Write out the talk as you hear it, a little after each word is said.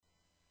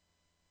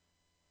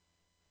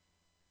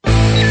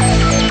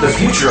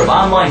future of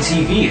online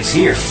TV is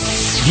here.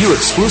 View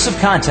exclusive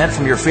content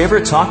from your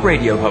favorite talk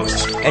radio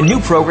hosts and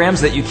new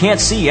programs that you can't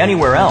see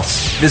anywhere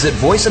else. Visit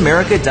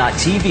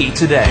voiceamerica.tv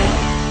today.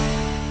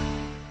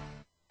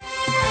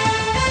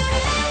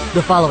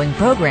 The following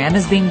program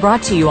is being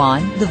brought to you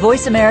on the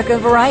Voice America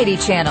Variety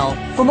Channel.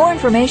 For more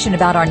information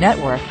about our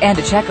network and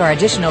to check our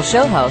additional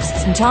show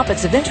hosts and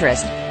topics of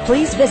interest,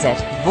 please visit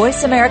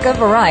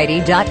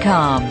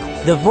voiceamericavariety.com.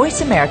 The Voice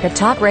America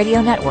Talk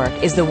Radio Network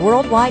is the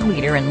worldwide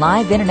leader in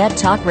live Internet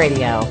talk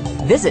radio.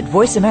 Visit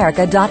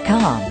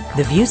voiceamerica.com.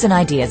 The views and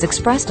ideas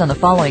expressed on the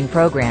following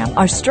program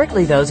are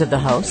strictly those of the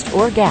host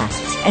or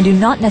guests and do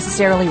not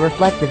necessarily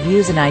reflect the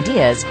views and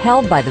ideas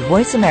held by the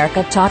Voice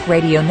America Talk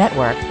Radio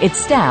Network, its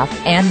staff,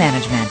 and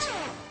management.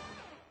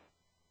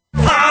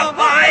 Pop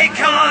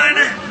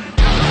icon!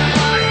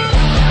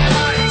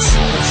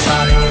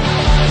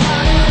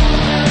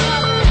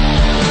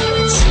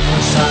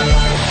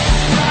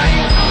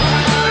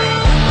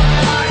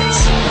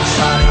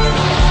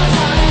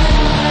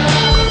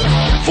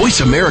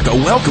 Voice America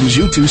welcomes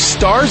you to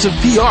Stars of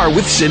PR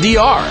with Cindy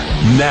R.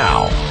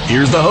 Now,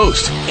 here's the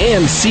host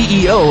and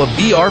CEO of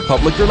VR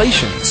Public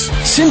Relations,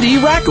 Cindy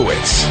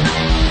Rakowitz.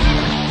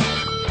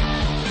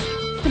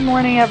 Good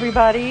morning,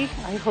 everybody.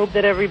 I hope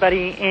that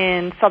everybody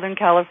in Southern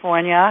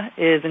California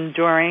is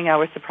enduring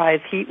our surprise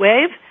heat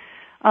wave.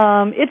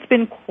 It's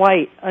been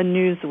quite a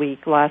news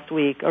week last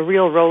week, a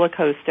real roller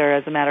coaster,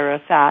 as a matter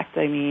of fact.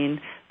 I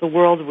mean, the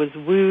world was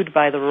wooed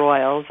by the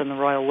royals and the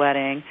royal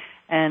wedding.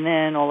 And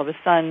then all of a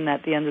sudden,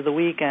 at the end of the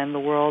weekend, the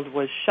world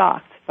was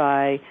shocked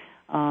by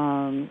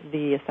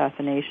the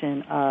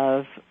assassination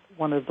of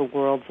one of the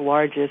world's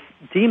largest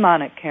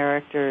demonic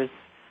characters,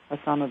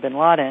 Osama bin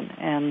Laden.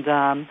 And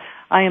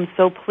I am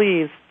so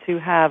pleased to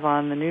have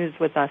on the news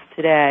with us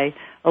today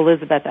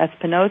Elizabeth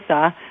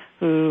Espinosa,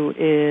 who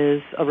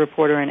is a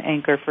reporter and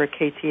anchor for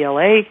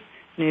KTLA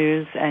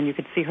News, and you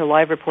can see her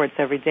live reports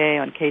every day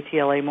on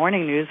KTLA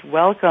Morning News.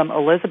 Welcome,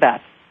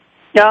 Elizabeth.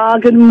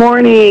 Good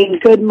morning.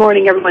 Good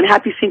morning, everyone.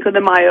 Happy CINCO de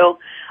Mayo.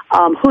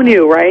 Who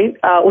knew, right?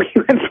 We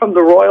went from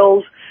the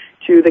royals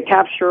to the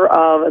capture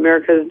of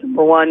America's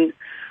number one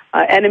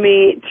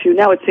enemy to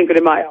now it's CINCO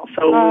de Mayo.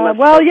 So I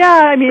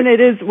mean, it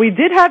is. We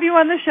did have you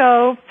on the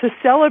show to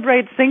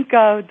celebrate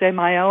CINCO de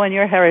Mayo and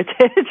your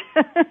heritage.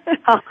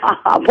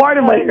 Part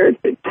of my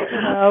heritage.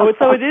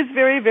 So it is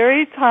very,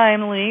 very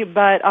timely.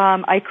 But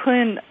I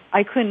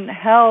couldn't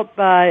help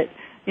but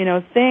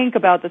think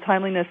about the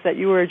timeliness that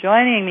you were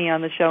joining me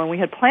on the show, and we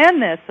had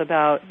planned this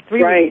about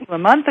 3 weeks to a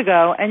month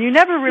ago, and you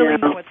never really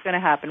know what's going to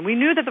happen. We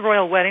knew that the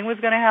royal wedding was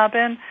going to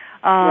happen,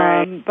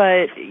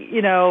 but,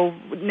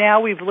 now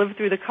we've lived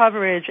through the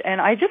coverage, and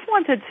I just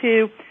wanted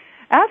to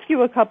ask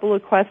you a couple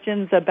of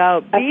questions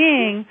about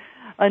being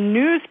a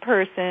news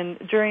person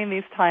during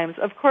these times.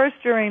 Of course,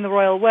 during the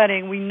royal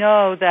wedding, we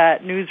know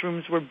that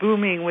newsrooms were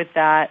booming with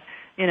that,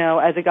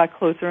 as it got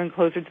closer and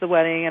closer to the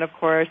wedding, and of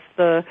course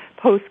the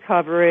post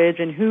coverage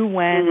and who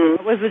went,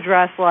 what was the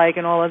dress like,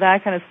 and all of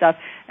that kind of stuff.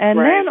 And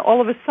then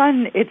all of a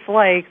sudden it's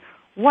like,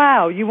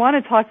 wow, you want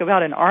to talk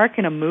about an arc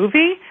in a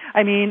movie?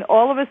 I mean,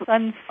 all of a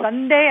sudden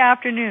Sunday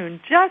afternoon,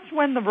 just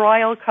when the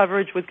royal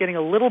coverage was getting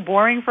a little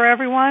boring for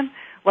everyone,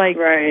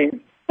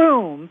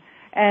 boom.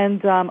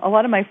 And a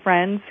lot of my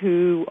friends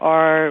who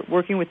are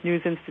working with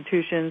news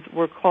institutions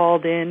were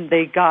called in.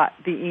 They got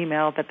the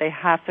email that they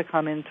have to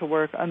come into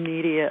work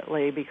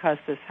immediately because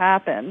this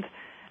happened.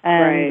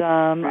 And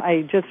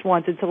I just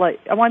wanted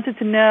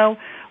to know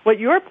what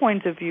your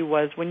point of view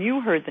was when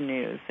you heard the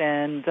news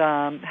and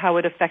how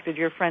it affected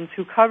your friends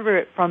who cover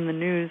it from the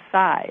news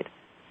side.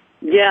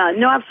 Yeah,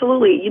 no,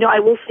 absolutely. I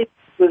will say it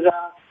was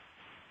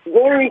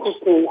very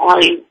interesting.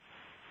 I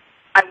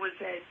was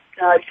at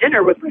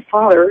dinner with my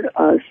father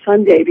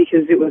Sunday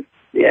because it was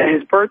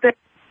his birthday,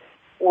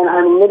 and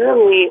I'm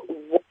literally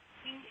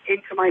walking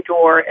into my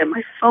door and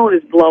my phone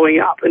is blowing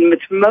up, and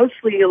it's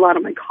mostly a lot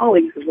of my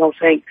colleagues as well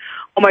saying,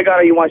 "Oh my God,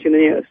 are you watching the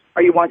news?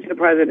 Are you watching the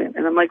president?"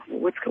 And I'm like,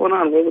 "What's going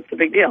on? What's the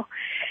big deal?"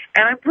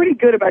 And I'm pretty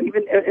good about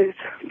it's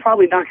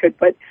probably not good,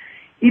 but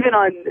even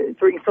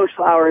during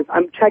social hours,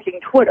 I'm checking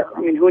Twitter.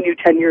 I mean, who knew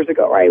 10 years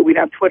ago, right? We'd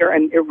have Twitter,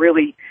 and it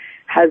really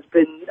has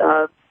been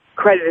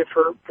credited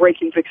for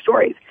breaking big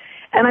stories.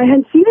 And I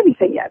hadn't seen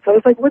anything yet. So I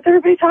was like, what's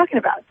everybody talking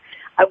about?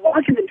 I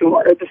walk in the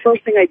door. The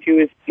first thing I do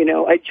is,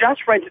 I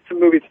just rented some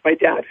movies with my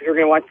dad because we were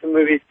going to watch some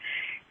movies.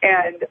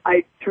 And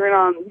I turn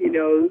on,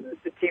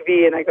 the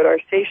TV and I go to our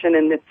station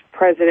and it's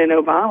President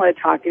Obama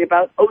talking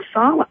about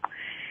Osama.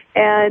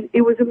 And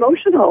it was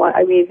emotional.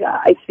 I mean,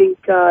 I think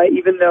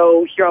even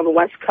though here on the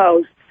West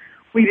Coast,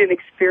 we didn't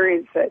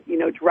experience it,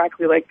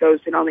 directly like those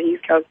on the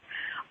East Coast.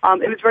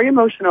 It was very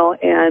emotional,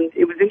 and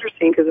it was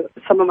interesting because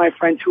some of my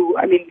friends who,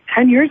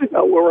 10 years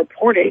ago were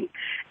reporting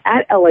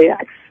at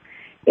LAX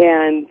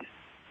and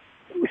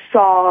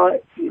saw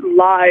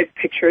live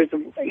pictures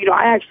of,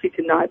 I actually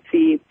did not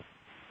see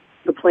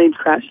the planes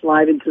crash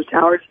live into the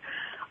towers.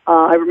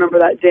 I remember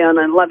that day on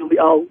 9/11. We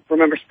all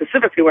remember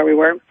specifically where we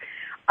were.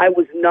 I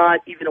was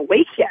not even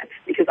awake yet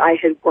because I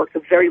had worked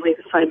a very late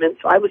assignment,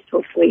 so I was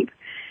still asleep.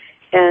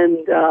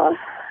 And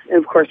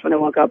And of course, when I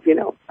woke up,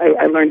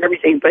 I learned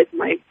everything. But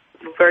my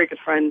very good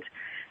friend,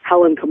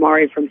 Helen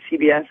Kamari from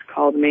CBS,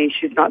 called me.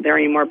 She's not there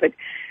anymore, but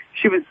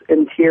she was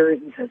in tears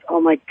and says,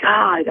 "Oh my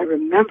God, I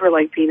remember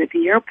being at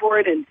the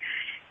airport and,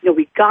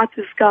 we got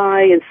this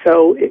guy." And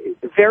so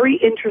very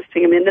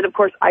interesting. I mean, then of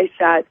course I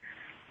sat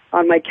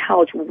on my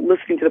couch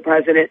listening to the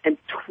president and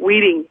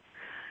tweeting.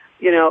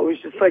 It was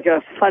just like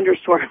a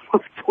thunderstorm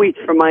of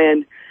tweets from my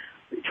end,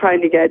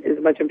 trying to get as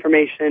much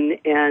information.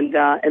 And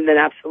then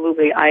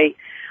absolutely I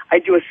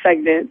do a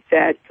segment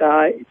that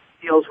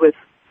deals with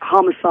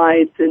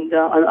homicides and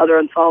other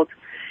unsolved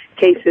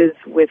cases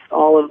with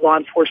all of law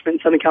enforcement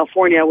in Southern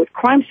California with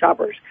Crime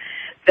Stoppers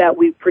that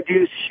we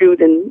produce, shoot,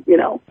 and,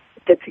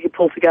 get to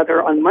pull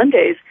together on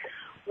Mondays.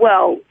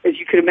 Well, as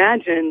you could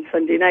imagine,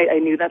 Sunday night, I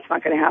knew that's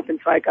not going to happen,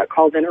 so I got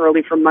called in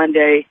early for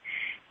Monday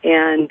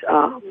and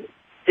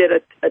did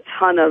a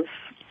ton of,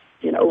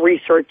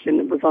 research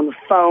and was on the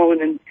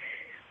phone. And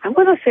I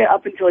want to say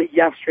up until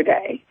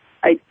yesterday,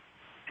 I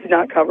did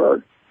not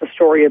cover a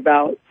story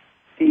about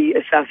the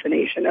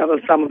assassination of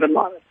Osama bin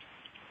Laden.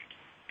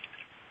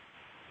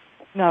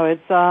 No,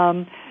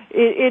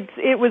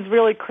 it was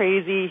really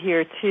crazy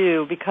here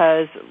too,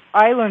 because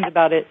I learned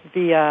about it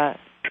via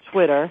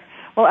Twitter.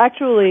 Well,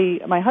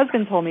 actually, my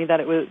husband told me that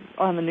it was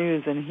on the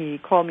news, and he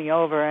called me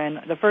over.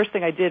 And the first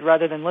thing I did,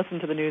 rather than listen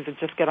to the news, is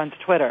just get onto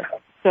Twitter.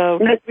 So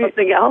isn't that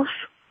something else?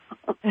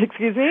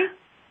 Excuse me?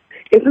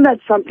 Isn't that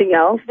something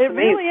else? It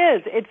really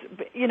is.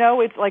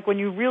 It's like when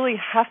you really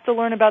have to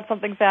learn about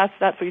something fast,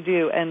 that's what you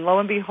do. And lo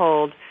and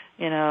behold,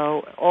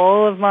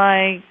 all of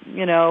my,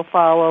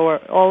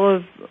 all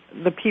of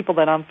the people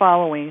that I'm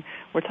following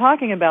were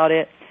talking about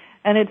it.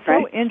 And it's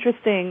so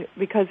interesting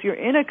because you're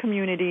in a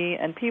community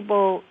and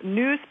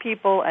news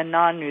people and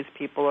non-news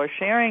people are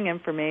sharing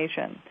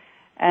information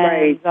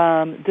and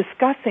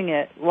discussing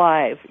it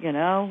live,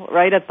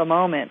 right at the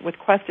moment with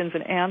questions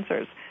and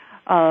answers.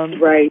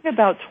 Right.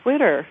 About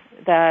Twitter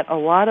that a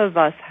lot of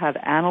us have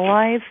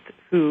analyzed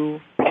who,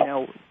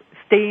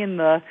 stay in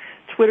the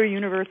Twitter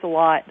universe a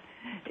lot.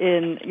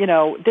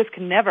 This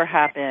can never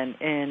happen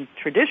in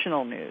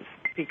traditional news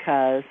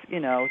because,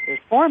 there's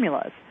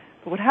formulas.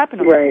 But what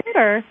happened on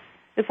Twitter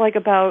is like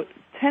about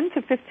 10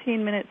 to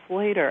 15 minutes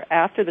later,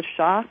 after the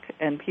shock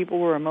and people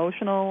were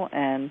emotional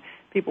and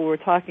people were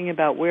talking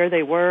about where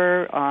they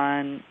were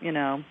on,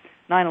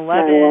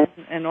 9/11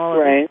 and all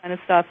of this kind of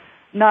stuff.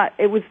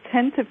 It was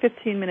 10 to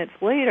 15 minutes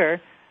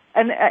later,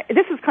 and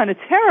this is kind of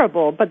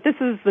terrible, but this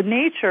is the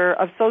nature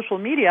of social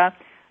media.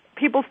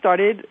 People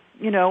started,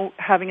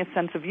 having a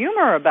sense of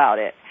humor about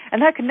it,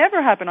 and that could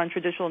never happen on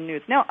traditional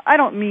news. Now, I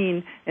don't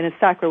mean in a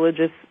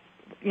sacrilegious,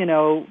 in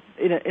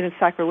a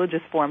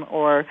sacrilegious form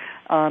or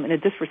in a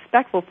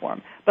disrespectful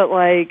form, but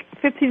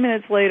 15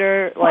 minutes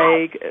later,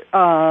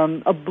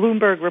 a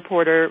Bloomberg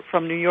reporter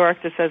from New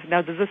York just says,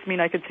 "Now, does this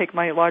mean I could take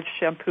my large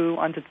shampoo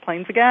onto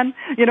planes again?"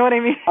 You know what I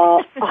mean?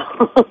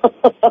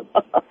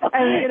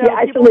 And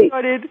people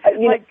started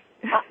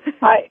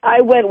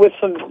I went with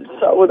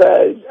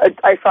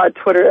I saw a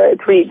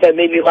tweet that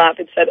made me laugh.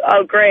 It said,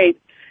 "Oh, great.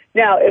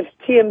 Now, if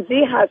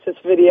TMZ has this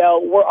video,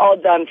 we're all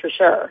done for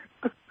sure."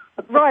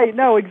 Right.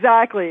 No,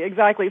 exactly.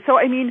 So,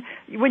 I mean,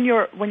 when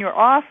you're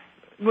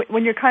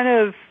kind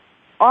of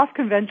off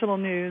conventional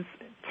news,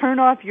 turn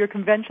off your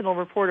conventional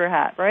reporter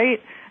hat,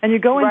 right? And you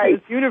go into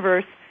this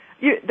universe,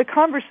 the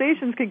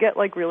conversations could get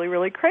really,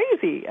 really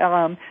crazy,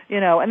 and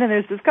then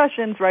there's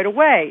discussions right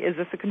away. Is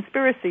this a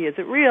conspiracy? Is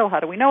it real? How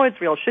do we know it's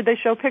real? Should they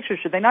show pictures?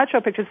 Should they not show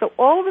pictures? So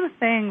all of the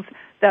things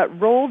that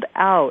rolled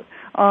out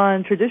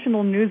on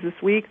traditional news this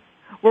week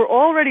were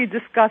already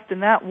discussed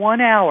in that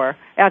 1 hour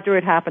after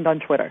it happened on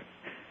Twitter.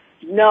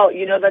 No,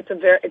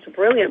 it's a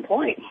brilliant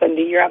point,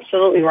 Cindy. You're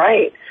absolutely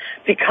right,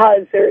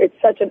 because it's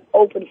such an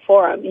open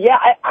forum. Yeah,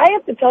 I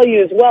have to tell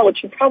you as well,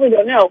 which you probably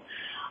don't know,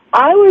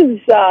 I was,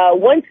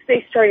 once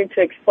they started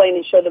to explain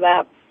and show the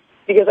map,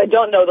 because I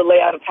don't know the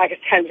layout of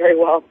Pakistan very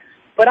well,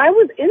 but I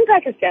was in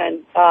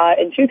Pakistan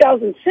in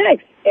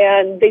 2006,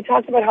 and they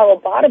talked about how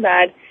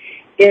Abbottabad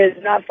is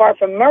not far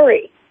from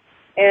Murree.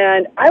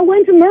 And I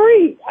went to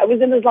Murree. I was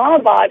in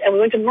Islamabad, and we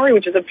went to Murree,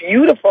 which is a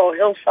beautiful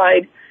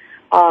hillside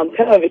kind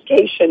of a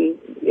vacation,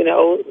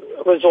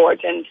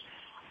 resort. And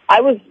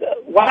I was,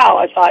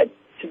 I thought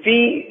to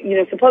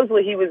be,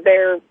 supposedly he was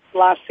there the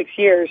last 6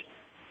 years.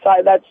 So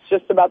that's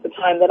just about the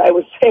time that I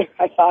was there.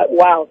 I thought,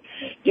 wow.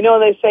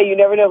 They say you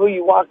never know who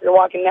you're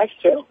walking next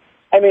to.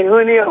 I mean,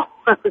 who knew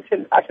I was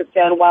in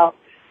Pakistan while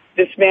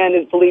this man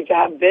is believed to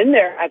have been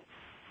there.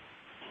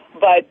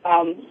 But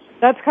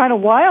that's kind of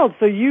wild.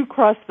 So you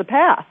crossed the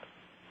path.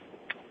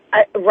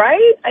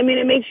 Right? I mean,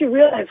 it makes you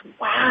realize,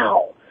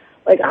 wow.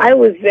 I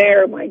was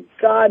there. My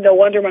God, no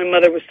wonder my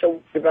mother was so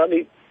worried about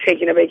me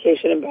taking a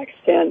vacation in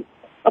Pakistan.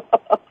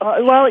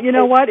 Well, you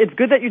know what? It's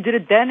good that you did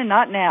it then and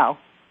not now.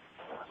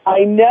 I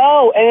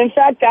know. And in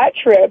fact, that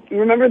trip, you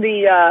remember it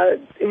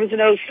was in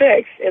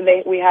 2006, and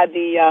we had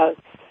the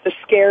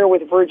scare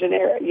with Virgin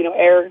Air,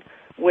 Air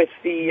with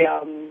the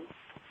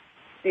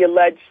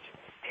alleged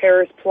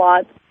terrorist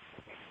plot,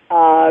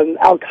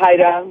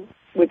 Al-Qaeda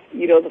with,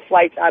 the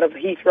flights out of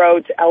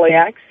Heathrow to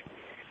LAX.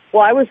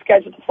 Well, I was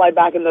scheduled to fly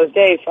back in those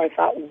days, so I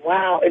thought,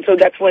 wow. And so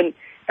that's when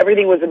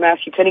everything was a mess.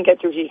 You couldn't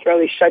get through Heathrow.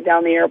 They shut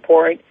down the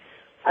airport.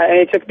 And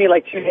it took me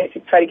like 2 days to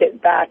try to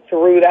get back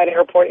through that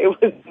airport. It was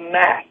a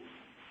mess.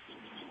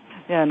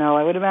 Yeah, no,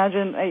 I would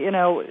imagine,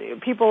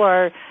 people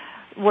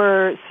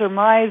were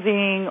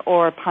surmising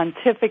or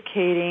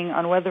pontificating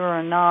on whether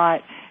or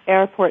not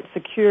airport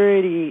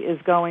security is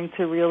going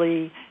to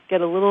really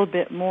get a little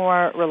bit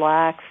more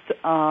relaxed.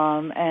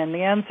 And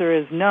the answer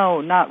is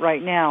no, not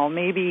right now.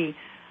 Maybe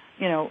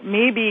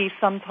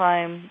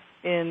sometime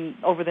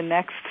over the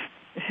next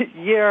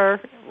year,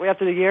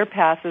 after the year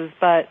passes.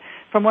 But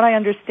from what I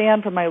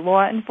understand from my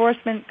law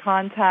enforcement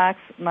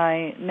contacts,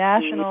 my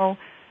national,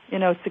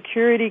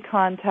 security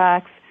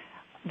contacts,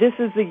 this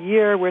is the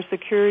year where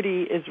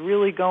security is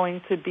really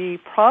going to be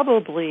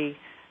probably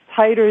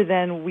tighter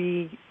than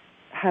we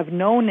have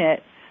known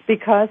it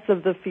because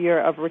of the fear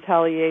of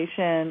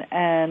retaliation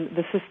and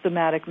the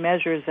systematic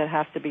measures that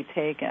have to be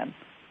taken.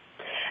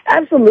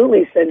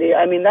 Absolutely, Cindy.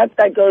 I mean,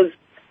 that goes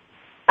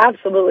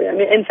absolutely. I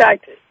mean, in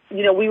fact,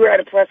 we were at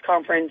a press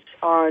conference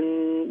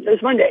it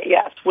was Monday,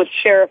 yes, with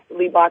Sheriff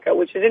Lee Baca,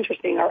 which is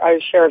interesting, our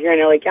sheriff here in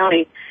LA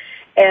County.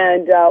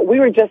 And we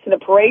were just in a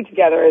parade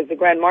together as the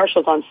Grand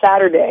Marshals on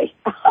Saturday.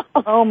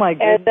 Oh, my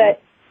goodness.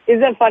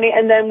 Isn't that funny?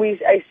 And then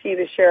I see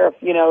the sheriff,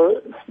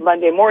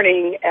 Monday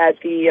morning at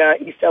the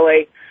East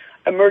LA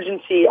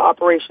Emergency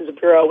Operations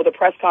Bureau with a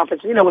press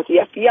conference, with the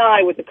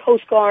FBI, with the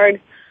Coast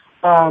Guard,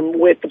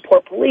 with the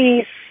Port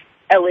Police,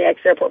 LAX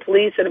Airport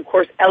Police, and, of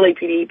course,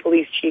 LAPD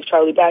Police Chief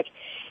Charlie Beck.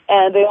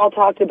 And they all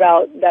talked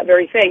about that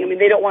very thing. I mean,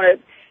 they don't want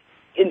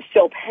to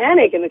instill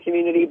panic in the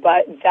community,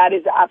 but that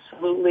is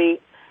absolutely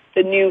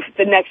the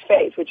next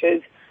phase, which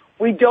is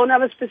we don't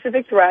have a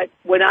specific threat.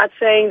 We're not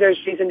saying there's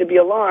reason to be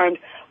alarmed,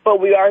 but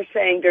we are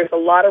saying there's a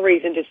lot of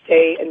reason to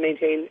stay and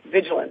maintain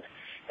vigilance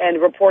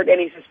and report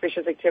any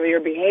suspicious activity or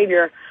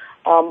behavior.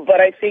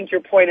 But I think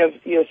your point of,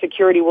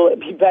 security, will it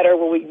be better?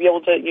 Will we be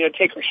able to,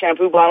 take our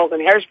shampoo bottles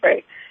and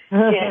hairspray?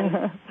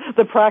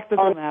 The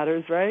practical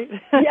matters, right?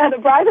 Yeah,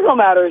 the practical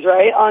matters,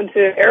 right? Onto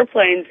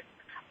airplanes,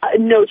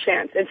 no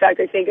chance. In fact,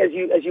 I think as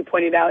you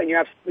pointed out, and you're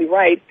absolutely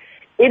right,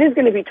 it is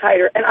going to be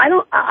tighter. And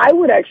I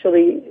would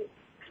actually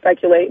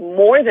speculate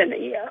more than a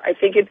year. I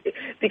think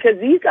because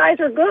these guys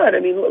are good. I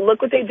mean,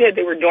 look what they did.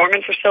 They were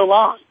dormant for so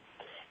long.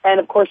 And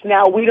of course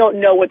now we don't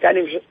know what that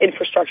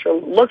infrastructure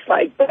looks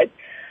like, but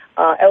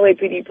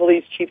LAPD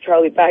Police Chief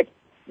Charlie Beck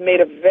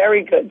made a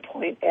very good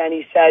point, and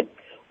he said,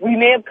 we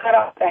may have cut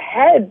off the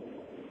head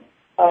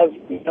of,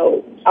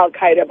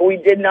 Al-Qaeda, but we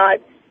did not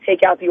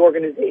take out the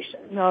organization.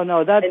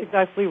 No, that's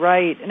exactly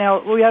right.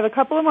 Now, we have a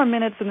couple of more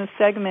minutes in this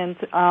segment,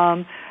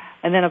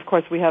 and then, of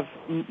course, we have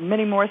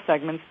many more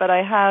segments, but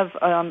I have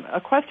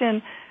a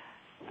question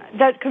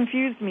that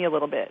confused me a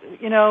little bit.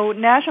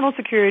 National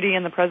security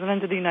and the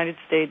President of the United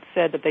States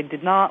said that they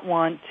did not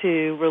want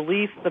to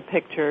release the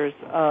pictures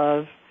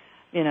of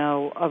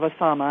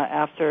Osama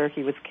after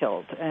he was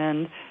killed.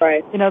 And,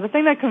 right. The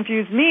thing that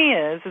confused me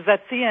is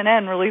that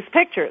CNN released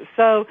pictures.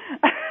 So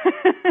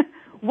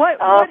what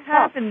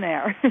happened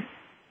there?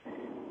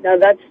 No,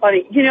 that's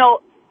funny.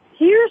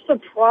 Here's the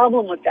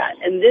problem with that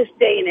in this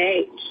day and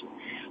age.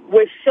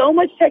 With so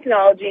much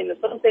technology and this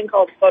little thing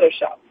called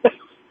Photoshop.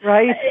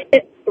 Right.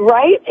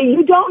 Right?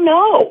 You don't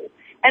know.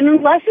 And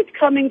unless it's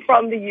coming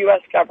from the U.S.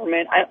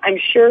 government, I'm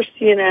sure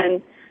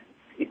CNN,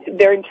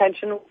 their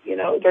intentions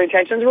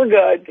were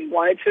good. They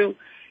wanted to,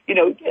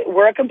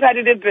 we're a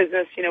competitive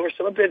business. We're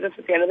still a business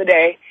at the end of the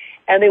day.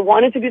 And they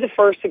wanted to be the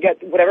first to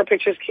get whatever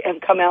pictures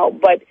have come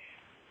out. But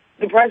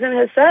the president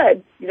has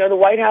said, the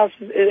White House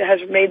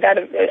has made that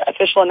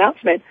official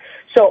announcement.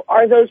 So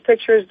are those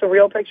pictures the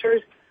real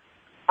pictures?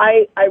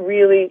 I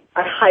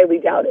highly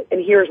doubt it.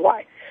 And here's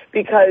why.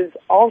 Because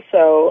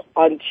also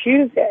on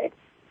Tuesday,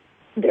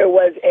 there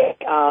was a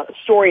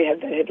story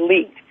that had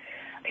leaked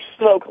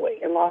locally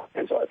in Los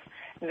Angeles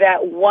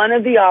that one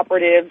of the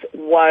operatives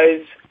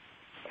was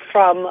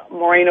from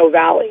Moreno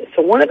Valley.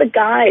 So one of the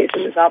guys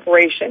in this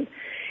operation.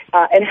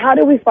 And how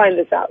did we find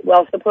this out?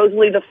 Well,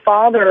 supposedly the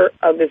father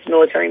of this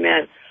military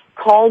man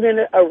called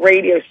in a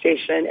radio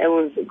station and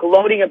was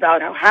gloating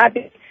about how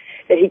happy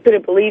that he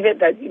couldn't believe it,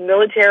 that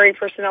military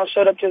personnel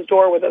showed up to his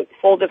door with a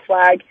folded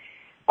flag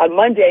on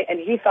Monday, and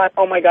he thought,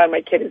 oh, my God,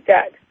 my kid is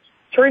dead.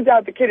 Turns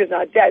out the kid is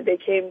not dead. They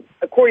came,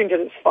 according to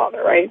this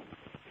father, right?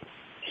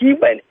 He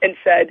went and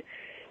said,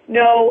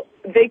 no,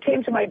 they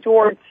came to my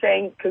door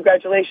saying,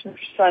 congratulations,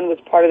 your son was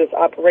part of this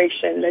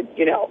operation that,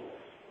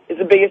 is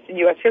the biggest in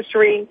U.S.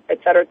 history, et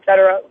cetera, et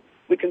cetera.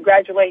 We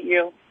congratulate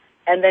you.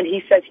 And then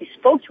he says he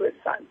spoke to his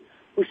son,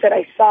 who said,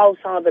 I saw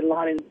Osama bin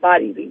Laden's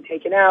body being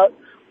taken out.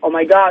 Oh,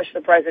 my gosh,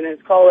 the president has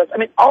called us. I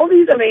mean, all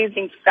these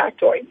amazing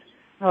factoids,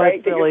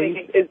 right? That you're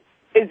thinking,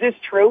 is this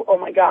true? Oh,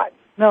 my God.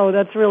 No,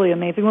 that's really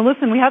amazing. Well,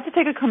 listen, we have to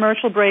take a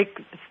commercial break.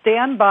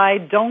 Stand by.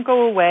 Don't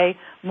go away.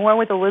 More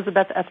with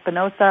Elizabeth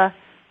Espinosa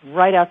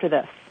right after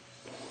this.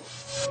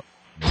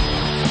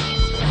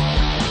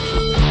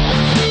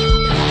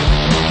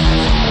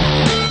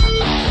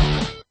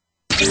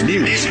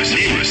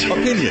 News,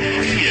 opinion,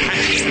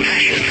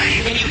 passion.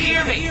 Can you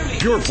hear me?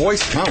 Your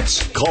voice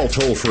counts. Call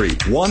toll-free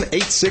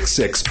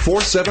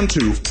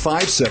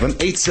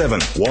 1-866-472-5787.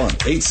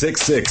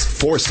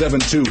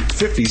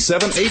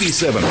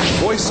 1-866-472-5787.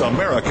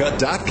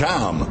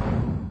 VoiceAmerica.com.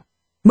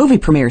 Movie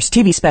premieres,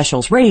 TV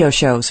specials, radio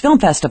shows, film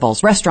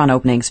festivals, restaurant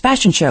openings,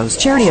 fashion shows,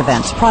 charity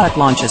events, product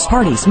launches,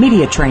 parties,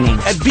 media training.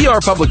 At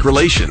VR Public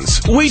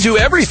Relations, we do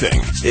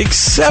everything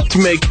except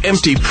make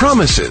empty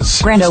promises.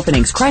 Grand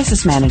openings,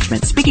 crisis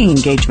management, speaking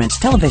engagements,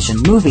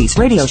 television, movies,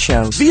 radio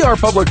shows. VR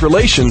Public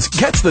Relations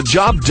gets the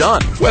job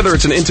done, whether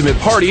it's an intimate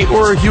party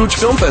or a huge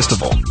film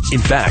festival. In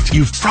fact,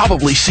 you've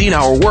probably seen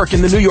our work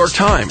in the New York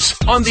Times,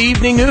 on the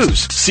evening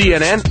news,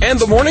 CNN, and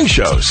the morning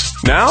shows.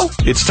 Now,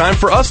 it's time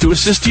for us to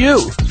assist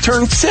you.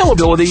 Turn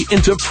saleability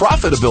into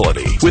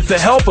profitability with the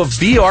help of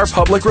VR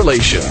Public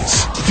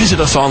Relations. Visit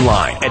us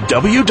online at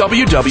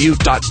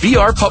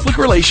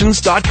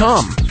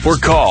www.vrpublicrelations.com or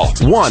call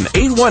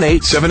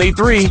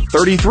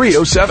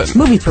 1-818-783-3307.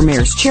 Movie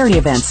premieres, charity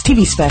events,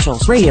 TV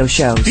specials, radio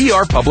shows.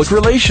 VR Public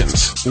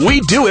Relations.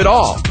 We do it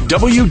all.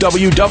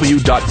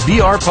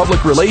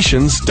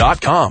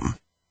 www.vrpublicrelations.com.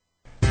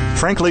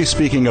 Frankly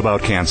Speaking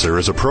About Cancer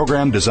is a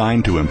program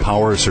designed to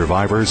empower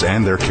survivors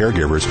and their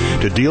caregivers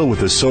to deal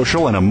with the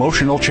social and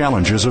emotional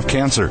challenges of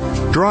cancer.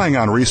 Drawing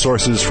on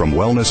resources from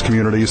wellness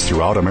communities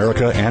throughout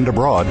America and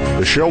abroad,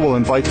 the show will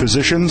invite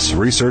physicians,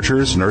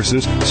 researchers,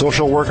 nurses,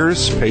 social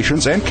workers,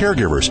 patients, and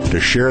caregivers to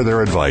share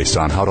their advice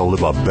on how to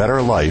live a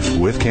better life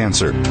with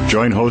cancer.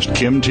 Join host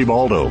Kim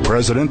Tibaldo,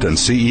 President and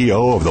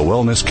CEO of the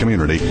Wellness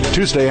Community,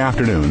 Tuesday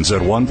afternoons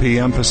at 1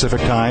 p.m. Pacific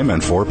Time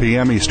and 4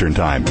 p.m. Eastern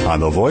Time on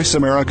the Voice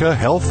America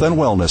Health and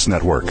Wellness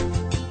Network.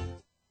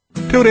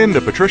 Tune in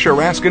to Patricia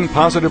Raskin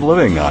Positive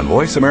Living on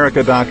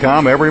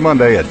VoiceAmerica.com every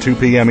Monday at 2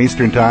 p.m.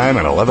 Eastern Time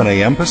and 11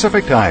 a.m.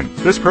 Pacific Time.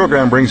 This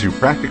program brings you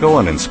practical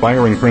and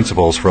inspiring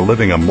principles for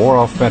living a more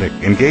authentic,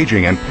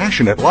 engaging, and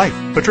passionate life.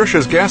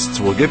 Patricia's guests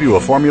will give you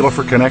a formula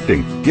for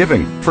connecting,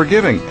 giving,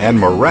 forgiving, and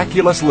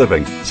miraculous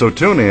living. So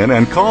tune in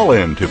and call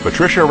in to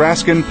Patricia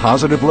Raskin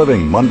Positive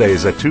Living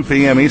Mondays at 2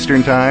 p.m.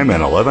 Eastern Time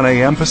and 11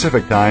 a.m.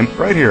 Pacific Time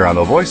right here on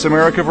the Voice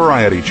America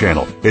Variety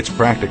Channel. It's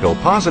practical,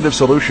 positive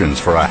solutions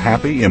for a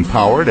happy,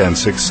 empowered, and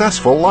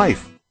successful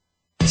life.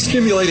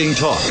 Stimulating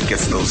talk. It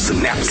gets those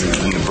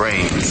synapses in the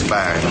brain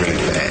firing really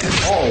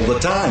fast. All the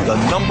time. The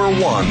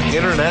 #1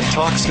 Internet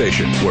talk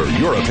station where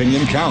your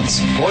opinion counts.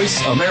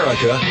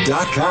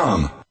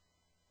 VoiceAmerica.com.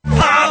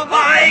 Pop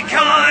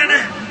icon!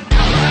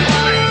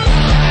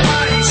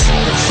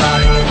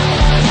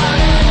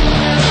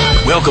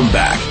 Welcome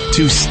back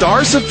to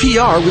Stars of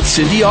PR with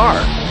Cindy R.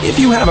 If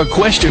you have a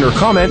question or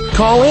comment,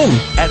 call in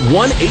at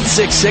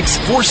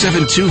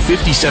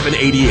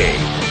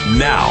 1-866-472-5788.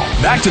 Now,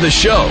 back to the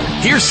show.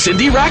 Here's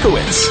Cindy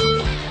Rakowitz.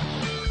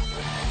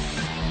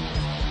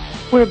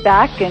 We're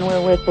back, and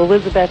we're with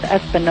Elizabeth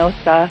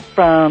Espinosa,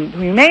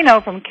 who you may know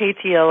from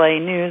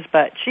KTLA News,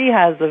 but she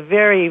has a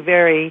very,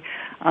 very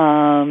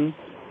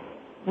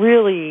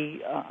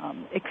really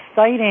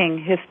exciting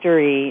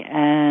history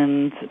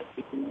and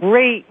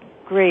great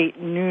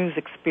news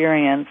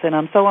experience, and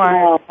I'm so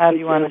honored to have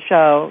you on the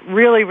show.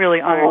 Really,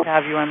 really honored to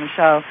have you on the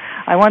show.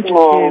 I want you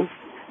to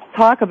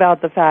talk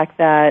about the fact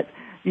that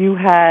you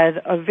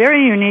had a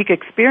very unique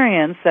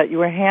experience, that you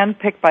were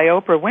handpicked by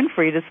Oprah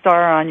Winfrey to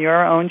star on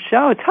your own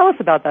show. Tell us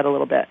about that a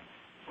little bit.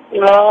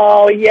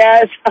 Oh,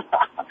 yes.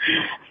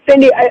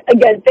 Cindy,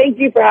 again, thank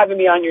you for having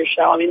me on your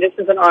show. I mean, this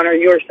is an honor.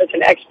 You're such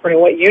an expert in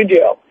what you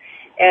do.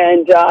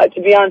 And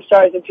to be on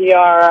Stars of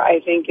PR, I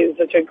think, is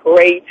such a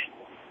great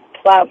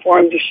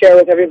platform to share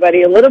with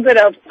everybody a little bit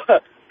of,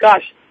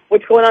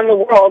 what's going on in the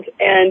world,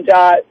 and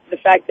the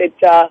fact that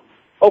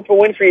Oprah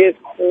Winfrey is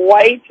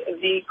quite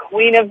the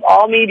queen of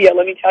all media.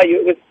 Let me tell you,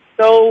 it was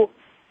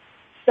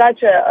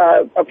such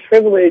a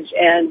privilege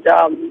and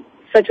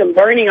such a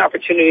learning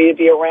opportunity to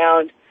be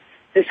around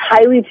this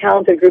highly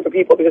talented group of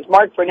people, because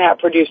Mark Burnett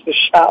produced the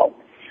show.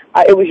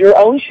 It was your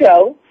own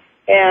show,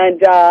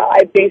 and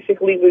I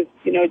basically was,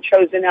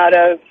 chosen out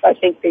of, I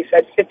think they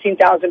said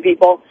 15,000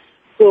 people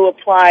who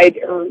applied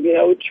or,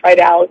 tried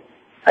out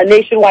a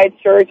nationwide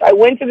search. I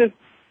went to this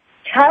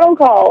cattle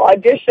call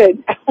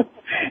audition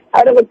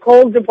out of a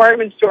Kohl's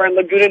department store in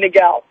Laguna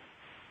Niguel.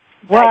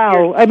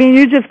 Wow. I mean,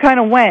 you just kind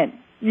of went.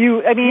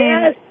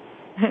 Yes.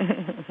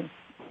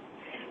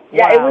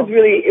 Yeah, Wow.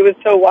 it was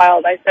so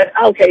wild. I said,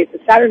 okay, it's a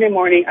Saturday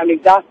morning. I'm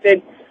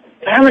exhausted,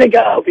 but I'm going to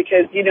go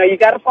because, you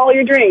got to follow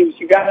your dreams.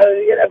 You got to,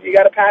 if you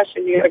got a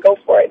passion, you got to go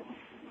for it.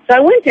 So I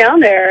went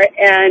down there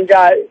and,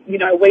 I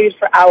waited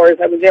for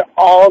hours. I was there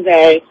all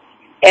day,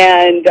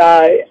 and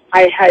I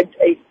had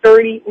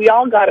we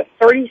all got a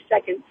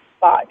 30-second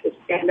spot to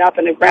stand up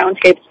in a ground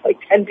table of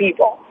like 10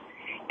 people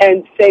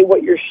and say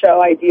what your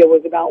show idea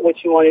was about,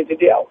 what you wanted to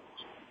do.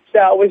 So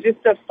it was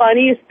just the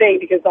funniest thing,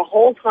 because the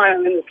whole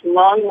time I'm in this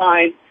long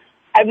line.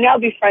 I've now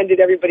befriended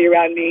everybody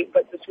around me,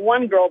 but this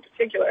one girl in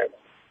particular,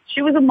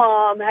 she was a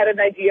mom, had an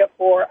idea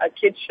for a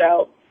kid's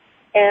show,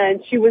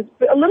 and she was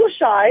a little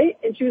shy,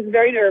 and she was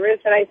very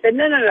nervous, and I said,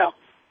 no,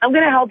 I'm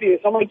going to help you.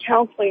 So I'm like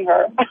counseling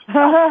her.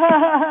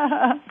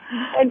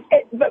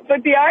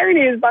 But the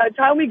irony is, by the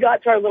time we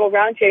got to our little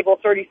round table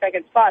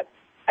 30-second spot,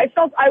 I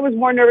felt I was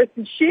more nervous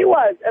than she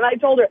was. And I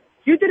told her,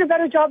 you did a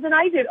better job than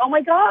I did. Oh,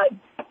 my God.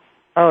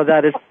 Oh,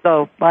 that is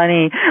so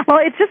funny. Well,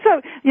 it's just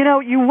so,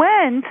 you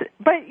went,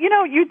 but,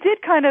 you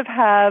did kind of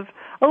have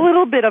a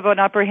little bit of an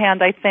upper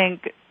hand, I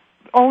think,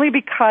 only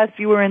because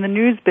you were in the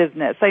news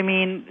business. I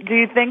mean, do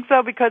you think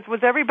so? Because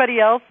was everybody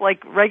else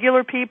like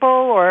regular people,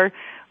 or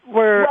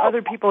were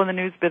other people in the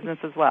news business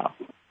as well?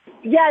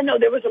 Yeah, no,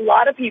 there was a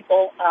lot of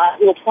people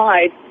who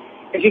applied,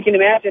 as you can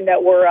imagine,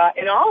 that were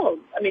in all of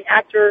them. I mean,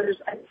 actors.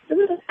 There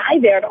was a guy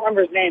there, I don't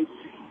remember his name.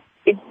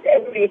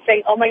 Everybody was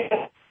saying, oh, my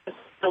God,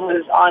 someone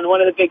was on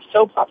one of the big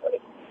soap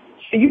operas.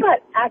 So you got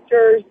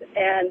actors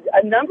and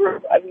a number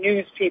of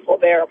news people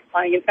there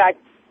applying. In fact,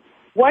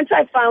 once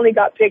I finally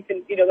got picked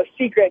and, the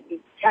secret and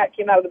cat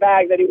came out of the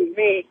bag that it was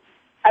me,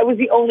 I was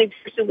the only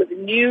person with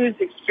news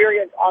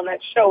experience on that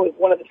show as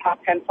one of the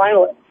top 10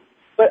 finalists.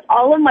 But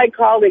all of my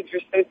colleagues are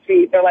so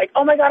sweet. They're like,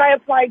 oh, my God, I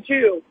applied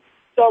too.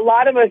 So a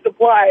lot of us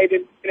applied,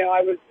 and,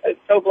 I was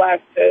so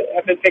blessed to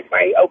have been picked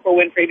by Oprah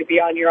Winfrey to be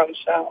on your own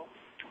show.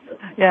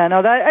 Yeah,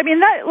 no,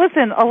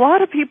 listen, a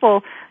lot of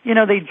people,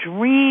 they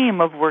dream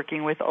of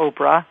working with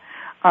Oprah.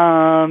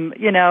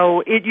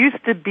 It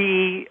used to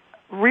be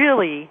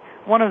really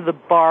one of the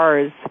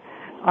bars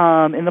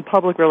in the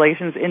public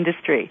relations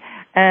industry.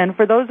 And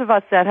for those of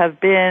us that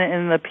have been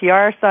in the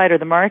PR side or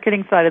the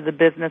marketing side of the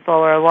business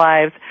all our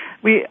lives,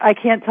 I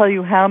can't tell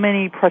you how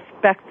many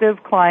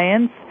prospective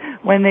clients,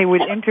 when they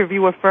would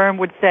interview a firm,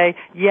 would say,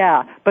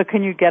 yeah, but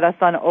can you get us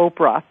on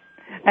Oprah?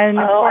 And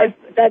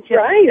that's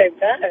right, I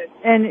bet.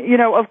 And,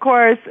 of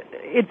course,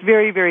 it's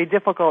very, very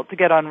difficult to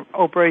get on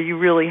Oprah. You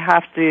really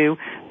have to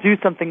do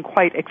something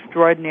quite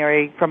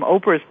extraordinary from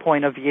Oprah's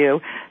point of view.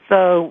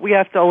 So we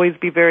have to always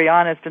be very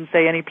honest and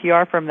say any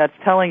PR firm that's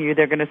telling you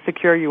they're going to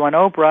secure you on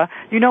Oprah,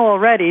 you know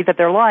already that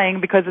they're lying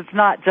because it's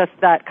not just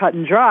that cut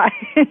and dry.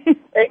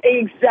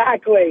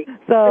 Exactly.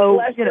 So,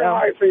 bless your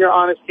heart for your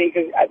honesty,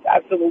 because that's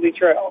absolutely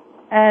true.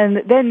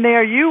 And then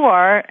there you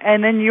are,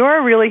 and then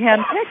you're really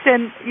handpicked.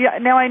 And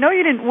now I know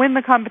you didn't win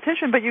the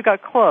competition, but you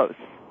got close.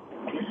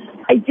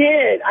 I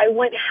did. I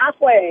went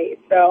halfway,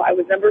 so I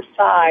was number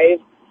 5.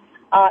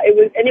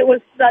 It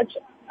was such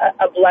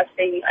a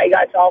blessing. I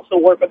got to also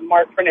work with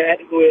Mark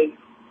Burnett, who is,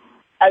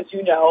 as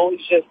you know,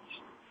 just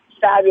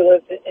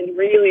fabulous and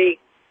really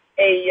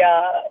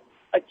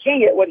a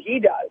king at what he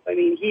does. I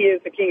mean, he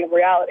is the king of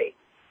reality.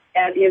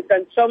 And he has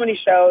done so many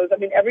shows. I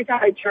mean, every time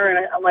I turn,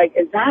 I'm like,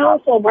 is that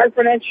also a Mark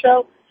Burnett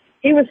show?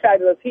 He was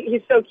fabulous.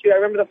 He's so cute. I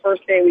remember the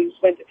first day we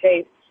just went to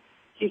tape.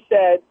 He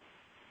said,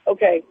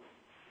 okay,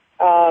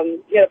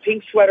 he had a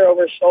pink sweater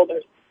over his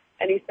shoulders.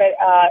 And he said,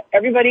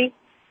 everybody,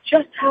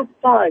 just have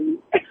fun.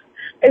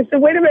 I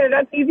said, wait a minute,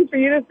 that's easy for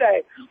you to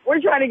say.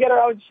 We're trying to get our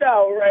own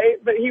show,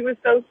 right? But he was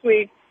so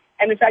sweet.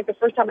 And in fact, the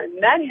first time I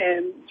met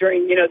him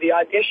during, the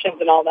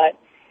auditions and all that,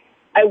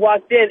 I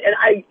walked in, and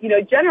I,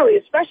 generally,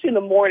 especially in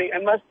the morning, I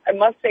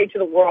must say to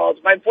the world,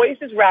 my voice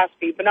is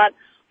raspy, but not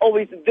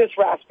always this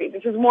raspy.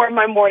 This is more of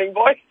my morning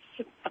voice.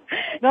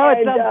 No,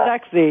 it sounds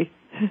sexy.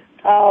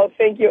 Oh,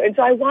 thank you. And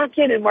so I walk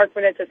in, and Mark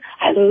Burnett says,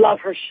 I love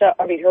her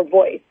her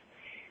voice.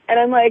 And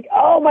I'm like,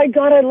 oh my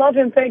God, I love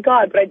him, thank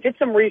God. But I did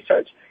some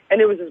research,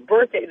 and it was his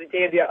birthday the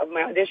day of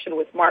my audition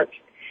with Mark.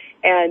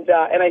 And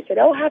I said,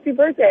 oh, happy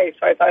birthday.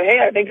 So I thought,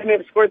 hey, I think I may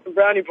have scored some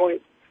brownie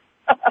points.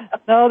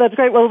 No, that's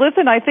great. Well,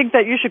 listen, I think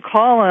that you should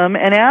call him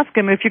and ask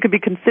him if you could be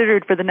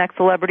considered for the next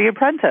Celebrity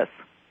Apprentice.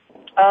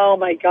 Oh,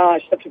 my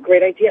gosh. That's a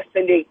great idea,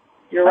 Cindy.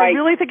 You're right. I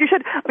really think you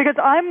should, because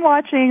I'm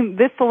watching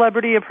this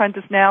Celebrity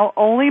Apprentice now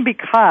only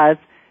because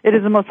it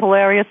is the most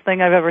hilarious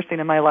thing I've ever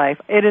seen in my life.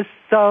 It is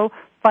so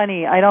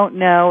funny. I don't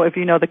know if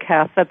you know the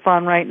cast that's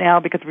on right now,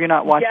 because if you're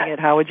not watching it,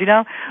 how would you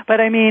know?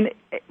 But, I mean,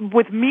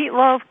 with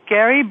Meatloaf,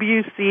 Gary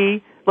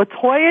Busey,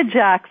 LaToya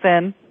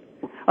Jackson,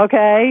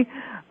 okay,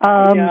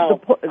 I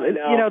know.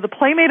 The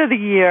Playmate of the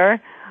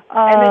Year.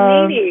 And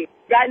then Nene.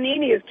 That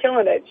Nene is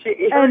killing it.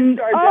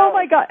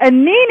 My God.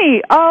 And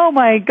Nene, oh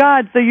my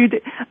God. So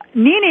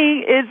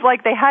Nene is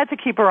like, they had to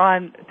keep her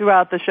on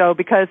throughout the show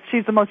because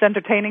she's the most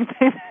entertaining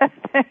thing.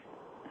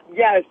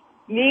 Yes.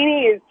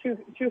 Nene is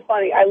too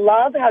funny. I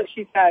love how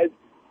she says,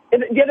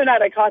 the other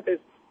night I caught this,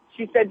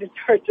 she said to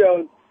Star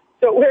Jones,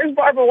 so where's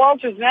Barbara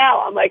Walters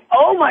now? I'm like,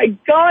 oh my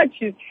God,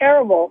 she's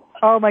terrible.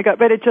 Oh my God,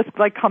 but it just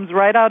like comes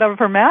right out of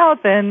her mouth,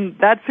 and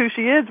that's who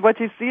she is. What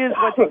you see is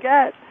what you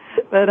get.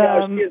 But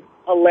she is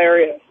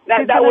hilarious.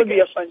 That would be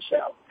a fun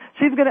show.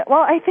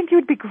 Well, I think you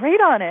would be great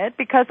on it,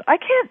 because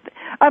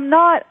I'm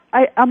not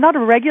a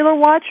regular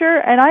watcher,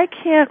 and I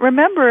can't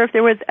remember if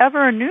there was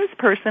ever a news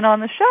person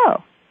on the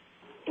show.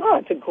 Oh,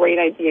 it's a great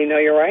idea.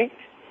 You're right.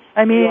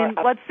 I mean,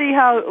 let's see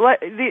how,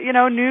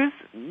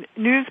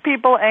 news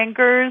people,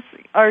 anchors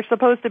are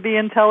supposed to be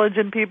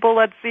intelligent people.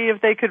 Let's see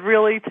if they could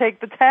really take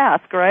the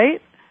task,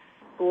 right?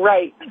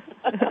 Right.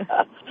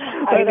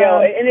 I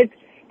know.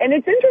 And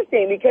it's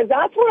interesting, because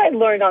that's what I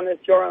learned on this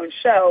Your Own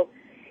Show,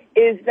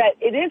 is that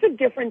it is a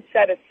different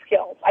set of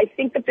skills. I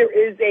think that there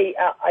is a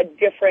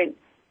different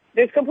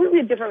there's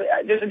a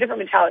different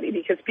mentality,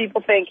 because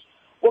people think,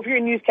 well, if you're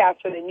a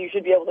newscaster, then you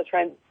should be able to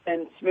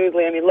transcend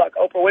smoothly. I mean, look,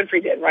 Oprah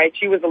Winfrey did, right?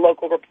 She was a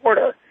local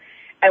reporter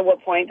at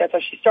what point. That's how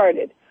she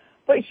started.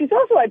 But she's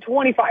also had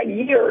 25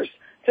 years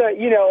to,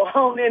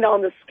 hone in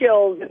on the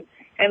skills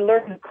and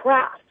learn the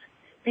craft,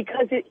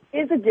 because it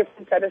is a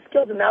different set of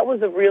skills, and that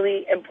was a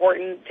really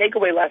important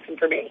takeaway lesson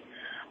for me.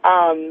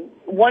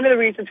 One of the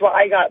reasons why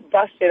I got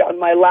busted on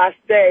my last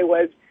day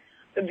was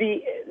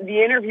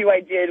the interview I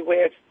did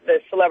with the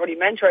celebrity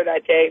mentor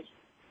that day.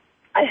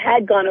 I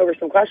had gone over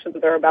some questions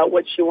with her about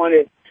what she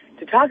wanted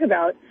to talk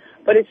about,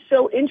 but it's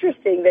so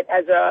interesting that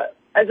as a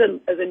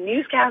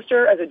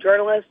newscaster, as a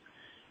journalist,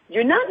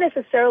 you're not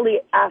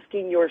necessarily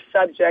asking your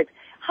subject,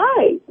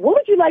 "Hi, what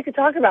would you like to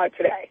talk about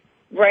today?"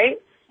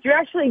 Right?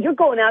 You're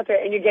going out there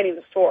and you're getting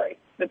the story.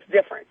 That's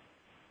different.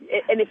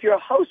 And if you're a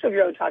host of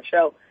your own talk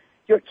show,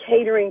 you're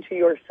catering to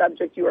your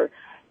subject. They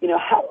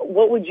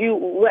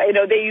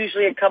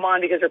usually come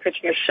on because they're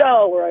pitching a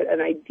show or an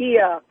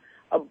idea,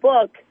 a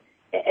book.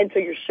 And so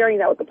you're sharing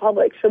that with the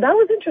public. So that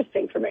was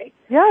interesting for me.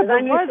 Yeah,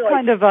 that was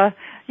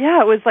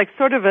it was like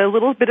sort of a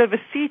little bit of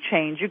a sea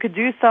change. You could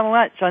do so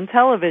much on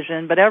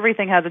television, but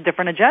everything has a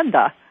different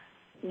agenda.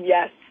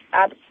 Yes,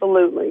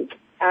 absolutely.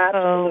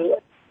 Absolutely.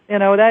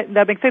 So,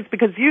 that makes sense,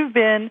 because you've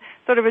been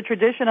sort of a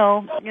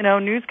traditional,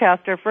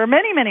 newscaster for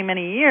many, many,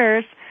 many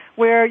years,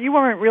 where you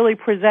weren't really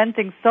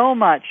presenting so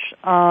much.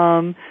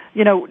 You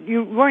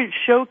weren't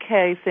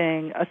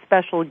showcasing a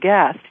special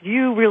guest.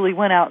 You really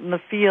went out in the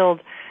field.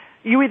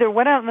 You either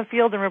went out in the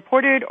field and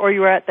reported, or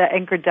you were at the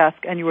anchor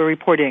desk and you were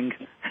reporting.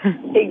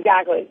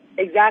 Exactly.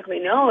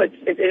 No, it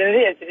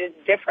is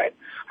different.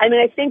 I mean,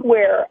 I think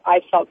where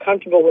I felt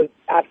comfortable was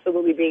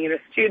absolutely being in a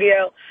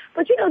studio.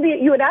 But,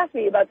 you had asked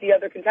me about the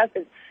other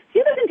contestants.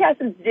 The other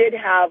contestants did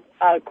have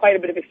quite a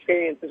bit of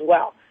experience as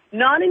well.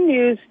 Not in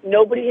news.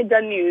 Nobody had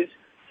done news,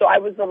 so I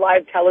was the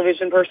live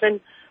television person.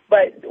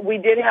 But we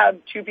did have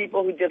two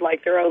people who did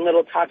like their own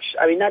little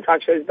not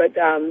talk shows, but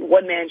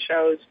one-man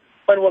shows,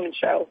 one-woman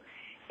show.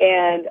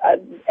 And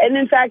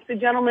in fact, the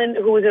gentleman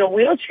who was in a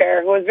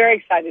wheelchair, who was very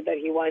excited that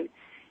he won,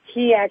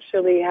 he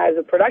actually has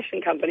a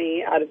production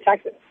company out of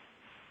Texas.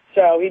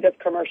 So he does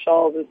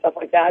commercials and stuff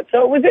like that.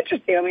 So it was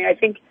interesting. I mean, I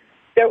think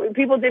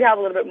people did have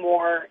a little bit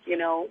more,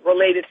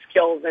 related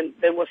skills than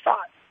was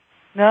thought.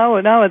 No.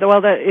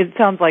 Well, it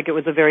sounds like it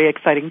was a very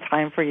exciting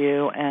time for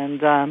you,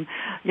 and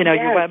Yes.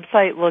 Your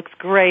website looks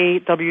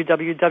great.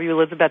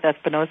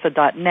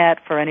 www.elizabethespinosa.net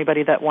for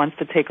anybody that wants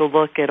to take a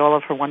look at all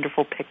of her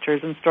wonderful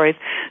pictures and stories.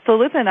 So,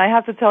 listen, I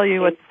have to tell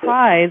you a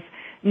surprise.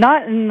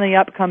 Not in the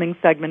upcoming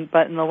segment,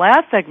 but in the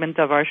last segment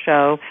of our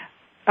show,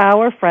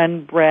 our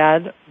friend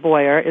Brad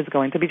Boyer is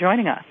going to be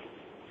joining us.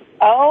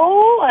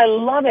 Oh, I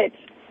love it.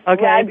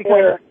 Okay, Brad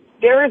Boyer.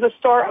 There is a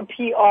star of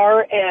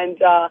PR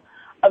and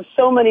of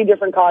so many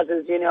different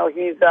causes. He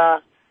is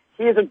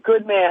a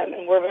good man,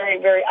 and we're very,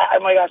 very, oh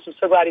my gosh, I'm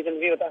so glad he's going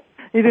to be with us.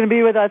 He's going to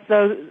be with us,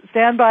 so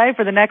stand by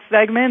for the next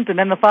segment, and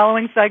then the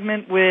following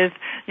segment with,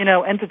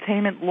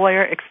 entertainment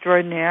lawyer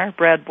extraordinaire,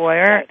 Brad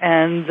Boyer,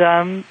 and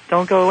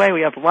don't go away.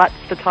 We have lots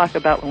to talk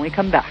about when we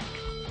come back.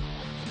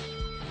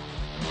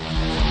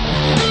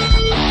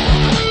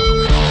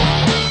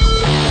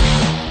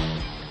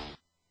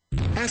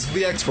 Ask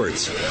the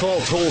experts. Call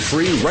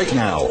toll-free right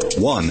now,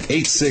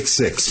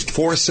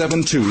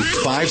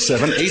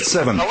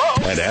 1-866-472-5787.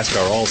 And ask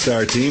our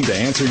all-star team to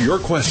answer your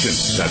question.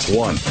 That's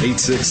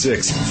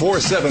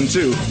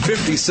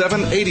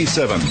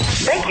 1-866-472-5787.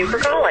 Thank you for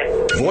calling.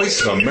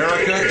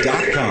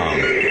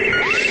 VoiceAmerica.com.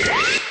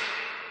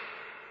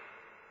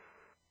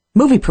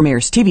 Movie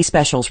premieres, TV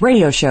specials,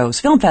 radio shows,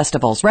 film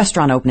festivals,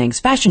 restaurant openings,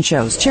 fashion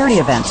shows, charity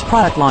events,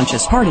 product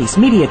launches, parties,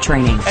 media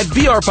training. At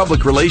VR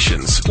Public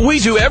Relations, we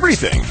do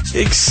everything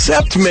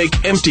except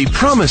make empty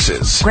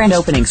promises. Grand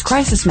openings,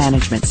 crisis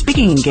management,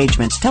 speaking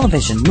engagements,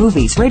 television,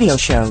 movies, radio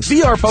shows.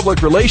 VR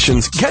Public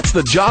Relations gets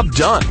the job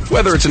done,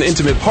 whether it's an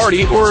intimate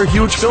party or a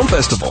huge film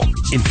festival.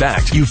 In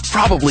fact, you've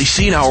probably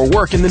seen our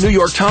work in the New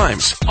York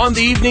Times, on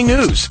the evening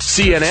news,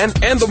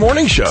 CNN, and the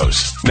morning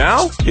shows.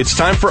 Now, it's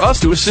time for us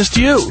to assist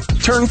you.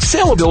 Turn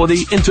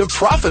saleability into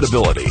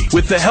profitability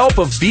with the help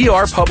of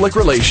VR Public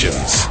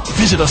Relations.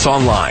 Visit us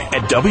online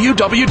at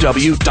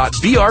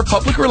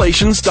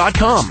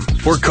www.vrpublicrelations.com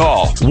or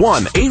call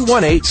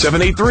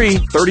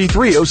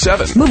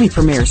 1-818-783-3307. Movie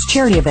premieres,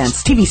 charity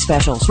events, TV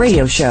specials,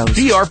 radio shows.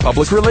 VR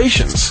Public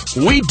Relations.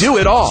 We do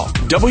it all.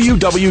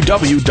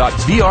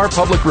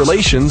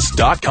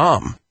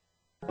 www.vrpublicrelations.com.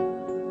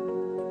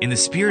 In the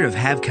spirit of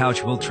Have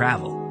Couch Will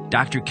Travel,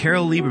 Dr.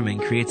 Carol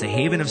Lieberman creates a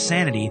haven of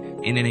sanity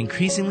in an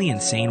increasingly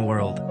insane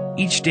world.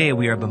 Each day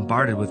we are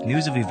bombarded with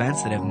news of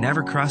events that have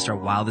never crossed our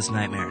wildest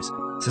nightmares.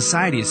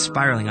 Society is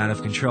spiraling out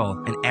of control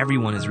and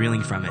everyone is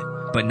reeling from it.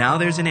 But now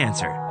there's an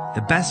answer.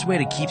 The best way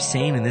to keep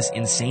sane in this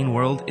insane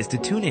world is to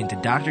tune in to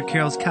Dr.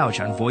 Carol's Couch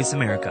on Voice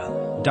America.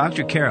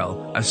 Dr.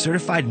 Carol, a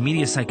certified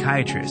media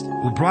psychiatrist,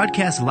 will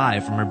broadcast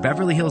live from her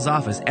Beverly Hills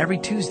office every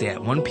Tuesday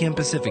at 1 p.m.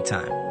 Pacific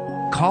time.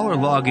 Call or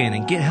log in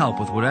and get help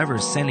with whatever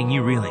is sending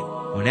you reeling,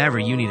 whenever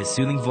you need a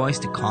soothing voice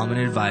to calm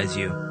and advise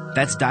you.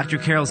 That's Dr.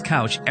 Carol's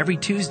Couch every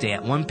Tuesday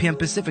at 1 p.m.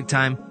 Pacific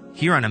Time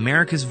here on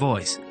America's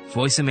Voice,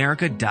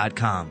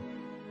 voiceamerica.com.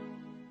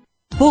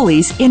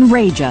 Bullies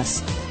enrage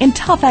us. In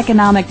tough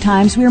economic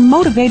times, we are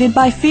motivated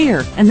by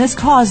fear, and this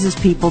causes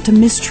people to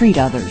mistreat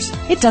others.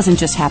 It doesn't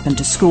just happen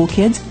to school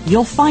kids.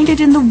 You'll find it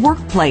in the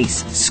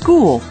workplace,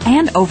 school,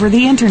 and over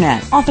the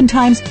internet.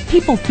 Oftentimes,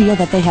 people feel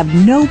that they have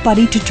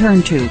nobody to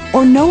turn to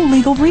or no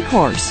legal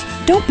recourse.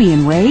 Don't be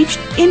enraged.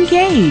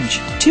 Engage.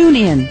 Tune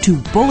in to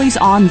Bullies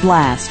on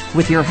Blast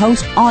with your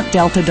host, Aunt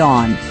Delta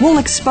Dawn. We'll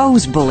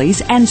expose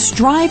bullies and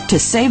strive to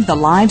save the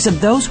lives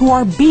of those who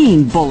are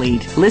being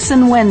bullied.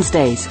 Listen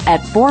Wednesdays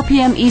at 4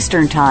 p.m.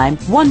 Eastern Time,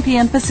 1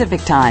 p.m.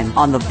 Pacific Time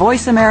on the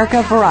Voice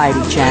America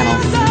Variety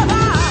Channel.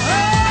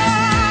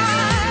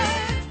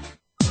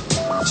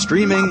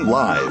 Streaming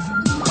live.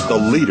 The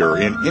leader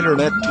in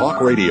Internet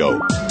talk radio.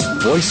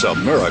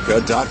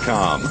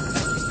 VoiceAmerica.com.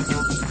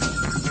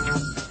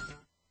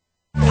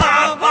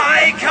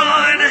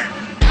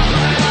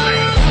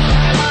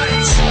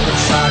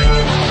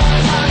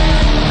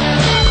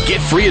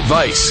 Get free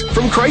advice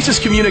from crisis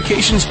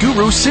communications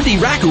guru Cindy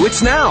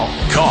Rakowitz now.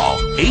 Call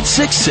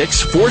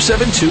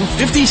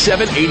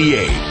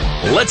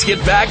 866-472-5788. Let's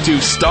get back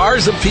to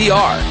Stars of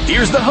PR.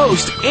 Here's the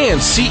host and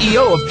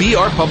CEO of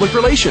BR Public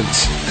Relations,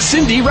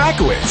 Cindy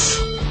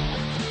Rakowitz.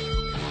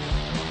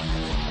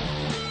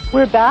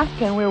 We're back,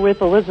 and we're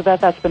with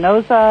Elizabeth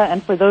Espinosa.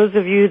 And for those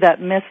of you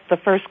that missed the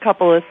first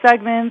couple of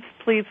segments,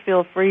 please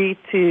feel free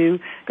to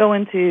go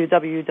into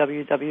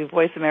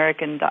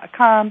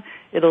www.voiceamerican.com.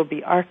 It'll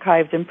be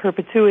archived in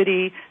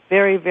perpetuity.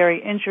 Very,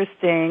 very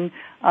interesting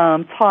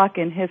talk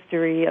in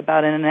history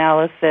about an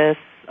analysis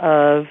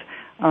of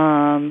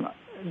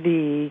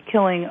the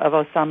killing of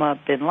Osama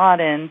bin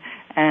Laden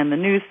and the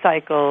news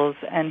cycles,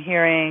 and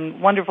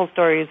hearing wonderful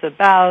stories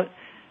about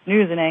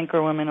news and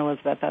anchor woman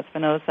Elizabeth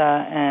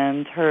Espinosa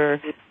and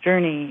her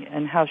journey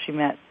and how she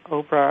met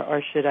Oprah,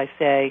 or should I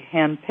say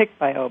handpicked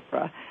by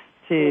Oprah,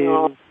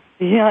 to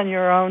be on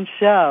your own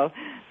show.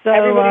 So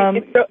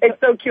it's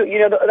so cute.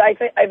 You know, I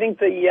think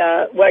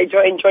the what I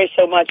enjoy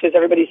so much is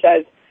everybody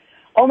says,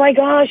 "Oh my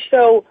gosh,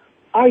 so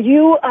are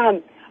you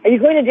going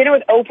to dinner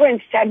with Oprah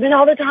and Stedman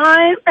all the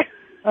time?"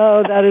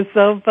 Oh, that is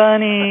so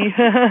funny.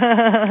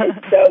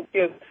 It's so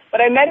cute.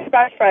 But I met his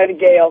best friend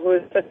Gail, who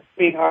is such a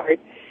sweetheart.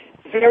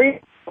 Very.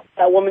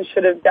 That woman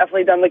should have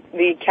definitely done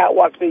the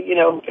catwalk,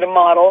 get a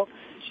model.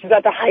 She's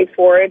got the height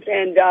for it,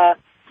 and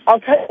I'll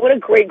tell you, what a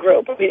great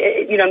group. I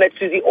mean, met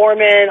Susie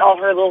Orman, all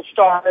her little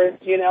stars,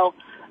 I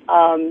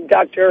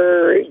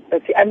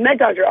met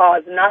Dr.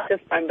 Oz, not this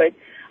time, but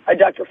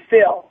Dr.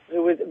 Phil,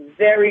 who was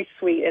very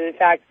sweet, and in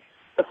fact,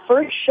 the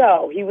first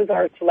show, he was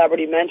our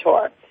celebrity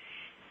mentor.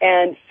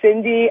 And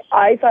Cindy,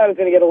 I thought I was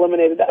going to get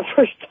eliminated that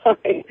first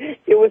time.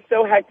 It was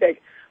so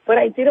hectic. But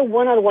I did a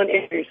one-on-one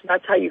interview, so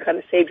that's how you kind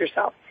of saved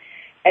yourself.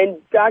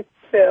 And Dr.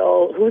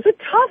 Phil, who's a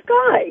tough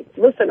guy.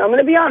 Listen, I'm going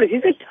to be honest.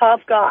 He's a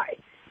tough guy.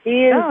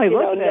 He is. Oh, he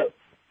loves it.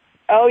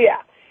 Oh,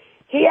 yeah.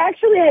 He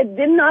actually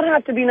did not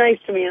have to be nice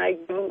to me. And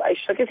I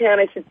shook his hand.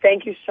 I said,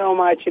 thank you so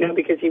much,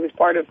 because he was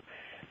part of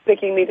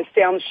picking me to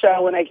stay on the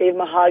show. And I gave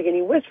him a hug. And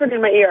he whispered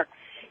in my ear,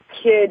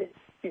 "Kid,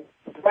 you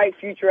have a bright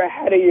future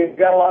ahead of you. You've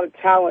got a lot of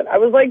talent." I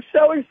was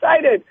so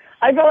excited.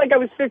 I felt like I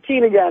was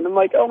 15 again. I'm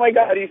like, oh, my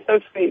God, he's so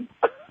sweet.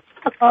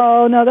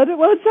 Oh, no,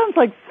 it sounds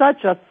like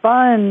such a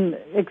fun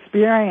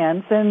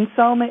experience, and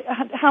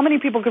how many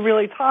people could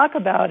really talk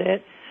about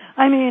it?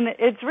 I mean,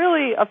 it's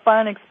really a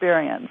fun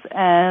experience,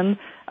 and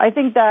I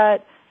think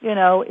that,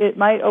 it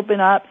might open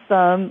up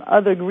some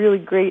other really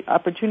great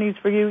opportunities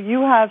for you.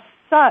 You have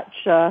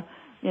such a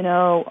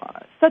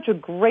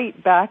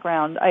great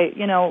background.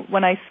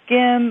 When I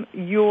skim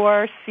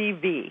your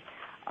CV,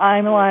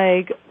 I'm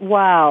like,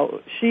 wow,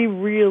 she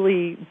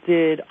really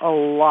did a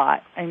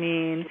lot. I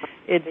mean,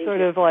 it's sort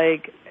of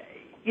like,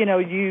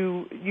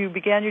 you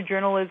began your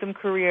journalism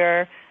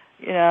career,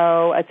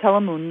 at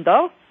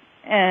Telemundo,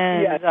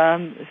 and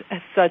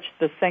as such,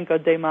 the CINCO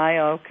de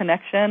MAYO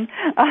connection,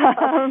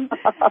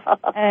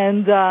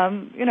 and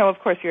of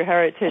course, your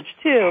heritage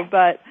too.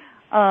 But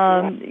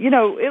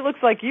it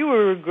looks like you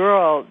were a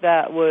girl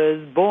that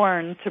was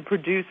born to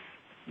produce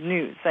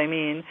news. I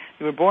mean,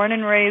 you were born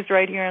and raised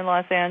right here in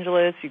Los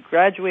Angeles. You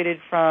graduated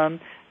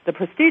from the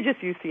prestigious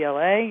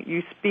UCLA.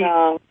 You speak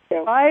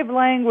 5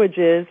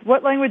 languages.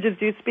 What languages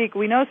do you speak?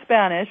 We know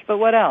Spanish, but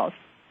what else?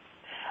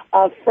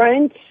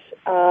 French,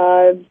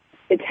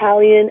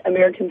 Italian,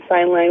 American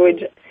Sign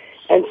Language,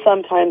 and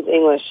sometimes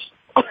English.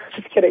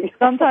 Just kidding.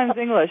 Sometimes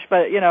English,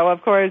 but,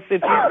 of course,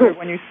 it's easier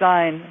when you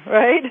sign,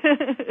 right?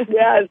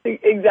 Yes,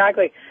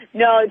 exactly.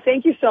 No,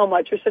 thank you so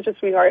much. You're such a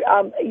sweetheart.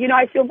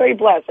 I feel very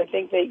blessed. I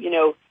think that,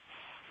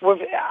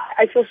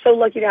 I feel so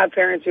lucky to have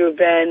parents who have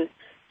been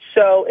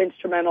so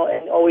instrumental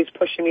in always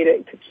pushing me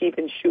to keep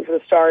and shoot for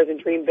the stars and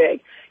dream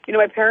big.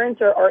 My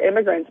parents are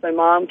immigrants. My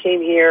mom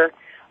came here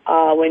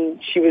when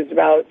she was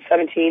about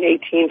 17,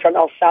 18 from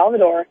El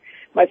Salvador.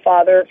 My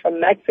father from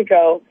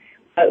Mexico,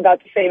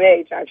 about the same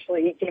age,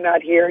 actually. He came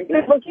out here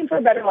looking for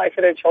a better life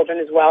for their children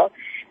as well,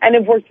 and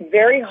have worked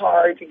very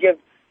hard to give,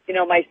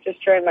 my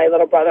sister and my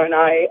little brother and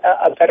I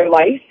a better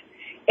life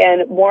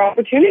and more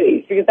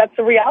opportunities, because that's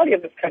the reality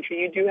of this country.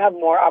 You do have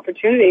more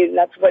opportunities, and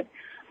that's what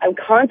I'm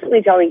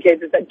constantly telling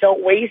kids, is that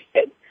don't waste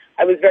it.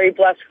 I was very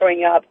blessed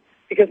growing up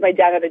because my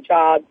dad had a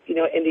job, in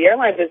the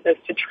airline business,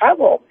 to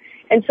travel.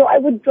 And so I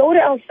would go to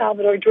El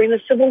Salvador during the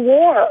Civil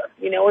War,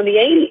 in the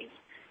 80s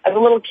as a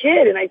little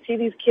kid, and I'd see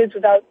these kids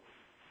without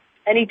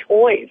any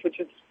toys, which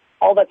is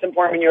all that's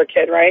important when you're a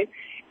kid, right?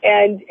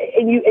 And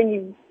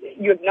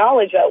you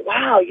acknowledge that,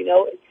 wow,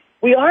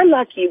 we are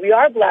lucky, we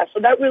are blessed, so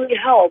that really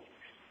helps.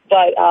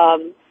 But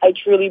I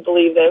truly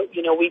believe that,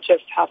 we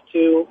just have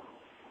to,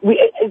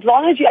 as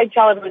long as I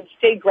tell everyone,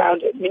 stay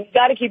grounded. I mean, you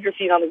got to keep your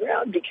feet on the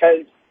ground,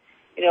 because,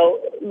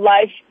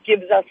 life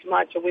gives us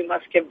much and we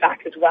must give back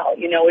as well.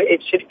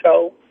 It should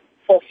go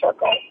full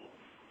circle.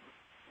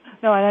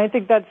 No, and I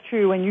think that's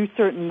true, and you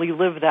certainly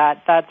live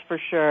that, that's for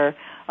sure.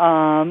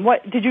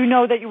 What did you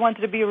know that you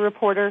wanted to be a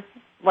reporter,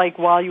 like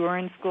while you were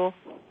in school?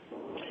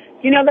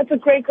 That's a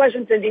great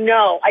question, Cindy.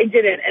 No, I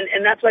didn't,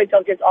 and that's what I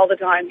tell kids all the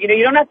time.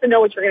 You don't have to know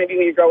what you're going to be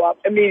when you grow up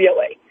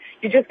immediately.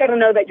 You just got to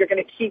know that you're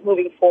going to keep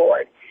moving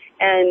forward,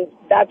 and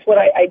that's what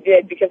I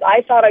did, because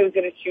I thought I was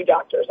going to sue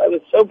doctors. I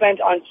was so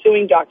bent on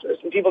suing doctors,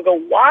 and people go,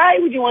 why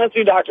would you want to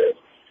sue doctors?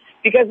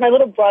 Because my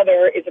little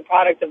brother is a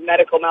product of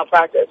medical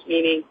malpractice,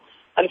 meaning,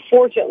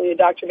 unfortunately, the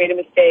doctor made a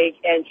mistake,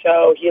 and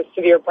so he has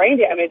severe brain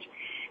damage.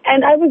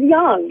 And I was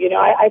young,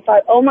 I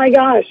thought, oh my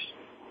gosh,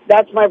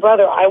 that's my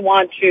brother. I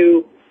want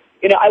to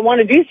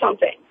do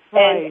something.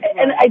 Right.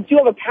 And I do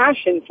have a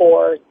passion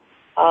for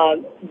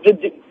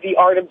the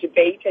art of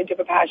debate. I do have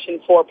a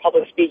passion for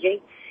public speaking.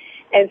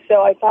 And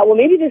so I thought, well,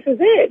 maybe this is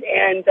it.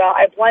 And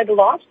I applied to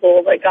law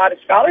school. I got a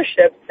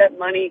scholarship, sent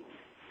money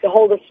to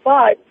hold a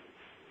spot,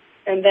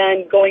 and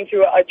then going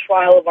through a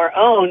trial of our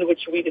own,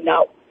 which we did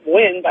not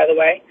win, by the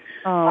way.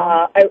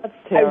 I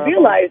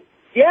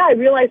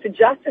realized the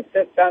justice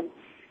system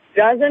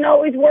doesn't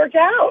always work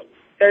out.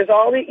 There's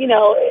all the,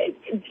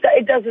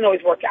 it doesn't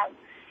always work out.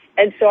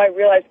 And so I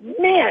realized,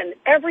 man,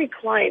 every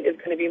client is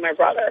going to be my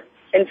brother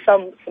in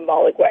some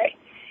symbolic way.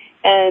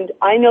 And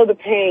I know the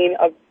pain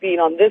of being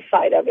on this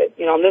side of it,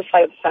 on this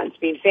side of the fence,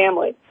 being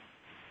family.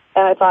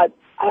 And I thought,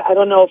 I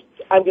don't know if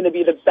I'm going to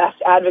be the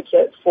best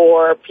advocate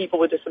for people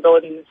with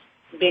disabilities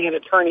being an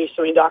attorney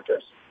suing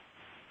doctors.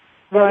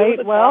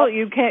 Right. Well,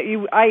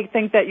 I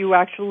think that you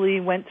actually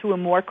went to a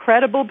more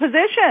credible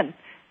position.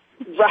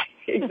 Right.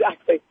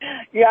 Exactly.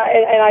 Yeah.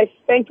 And I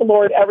thank the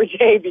Lord every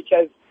day,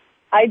 because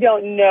I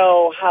don't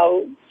know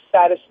how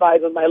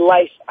satisfied with my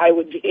life I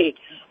would be,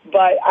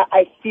 but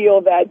I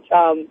feel that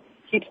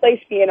He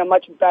placed me in a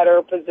much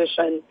better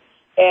position.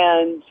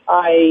 And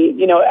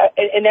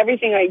in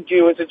everything I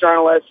do as a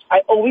journalist,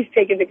 I always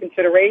take into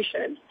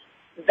consideration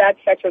that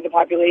sector of the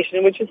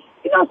population, which is,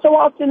 so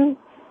often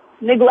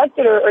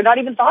neglected or not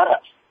even thought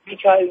of.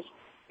 Because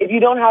if you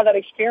don't have that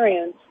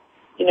experience,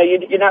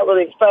 you're not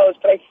really exposed.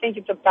 But I think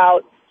it's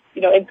about,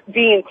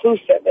 being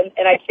inclusive.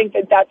 And I think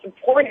that that's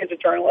important as a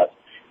journalist,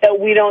 that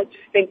we don't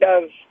think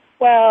of,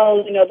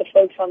 the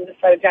folks on this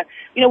side of town.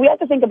 We have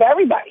to think of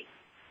everybody.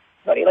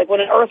 Like when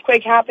an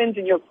earthquake happens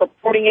and you're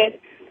reporting it,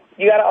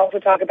 you got to also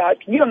talk about,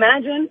 can you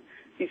imagine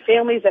these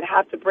families that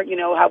have to bring,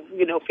 have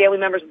family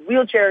members with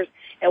wheelchairs,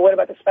 and what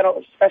about the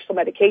special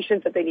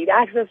medications that they need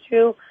access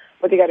to,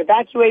 what they got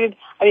evacuated?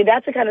 I mean,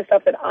 that's the kind of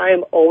stuff that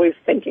I'm always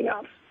thinking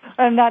of.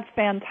 And that's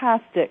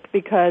fantastic,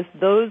 because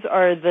those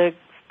are the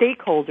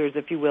stakeholders,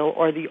 if you will,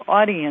 or the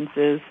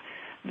audiences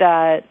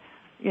that,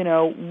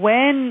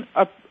 when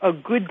a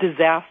good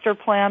disaster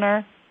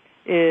planner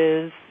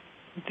is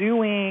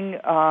doing,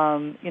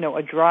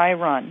 a dry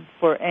run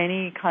for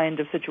any kind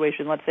of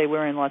situation. Let's say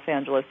we're in Los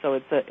Angeles, so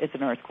it's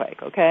an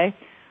earthquake, okay,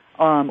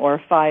 or a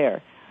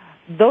fire.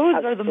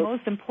 Those are the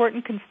most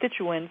important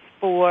constituents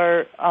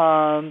for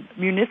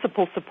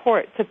municipal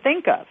support to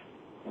think of.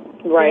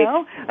 Right.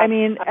 I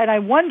mean, and I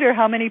wonder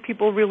how many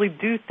people really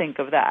do think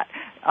of that.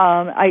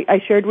 I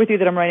shared with you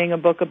that I'm writing a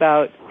book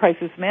about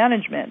crisis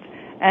management.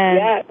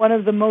 And one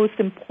of the most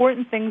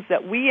important things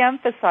that we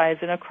emphasize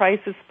in a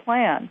crisis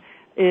plan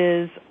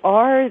is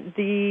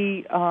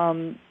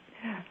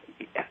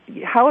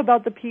how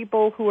about the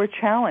people who are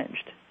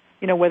challenged?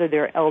 Whether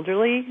they're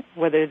elderly,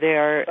 whether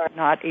they're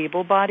not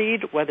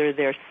able-bodied, whether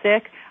they're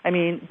sick. I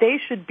mean, they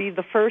should be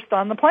the first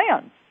on the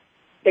plan.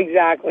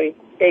 Exactly.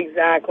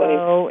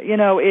 So,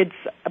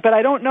 but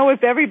I don't know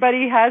if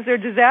everybody has their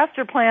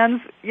disaster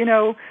plans,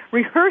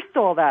 rehearsed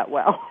all that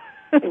well.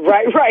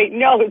 Right.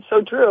 No, it's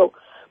so true.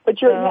 But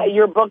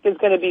your book is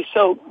going to be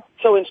so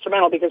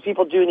instrumental, because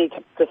people do need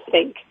to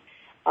think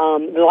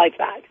like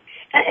that.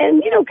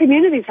 And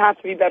communities have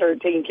to be better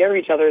at taking care of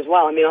each other as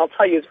well. I mean, I'll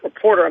tell you, as a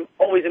reporter, I'm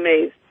always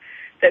amazed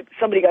that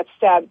somebody got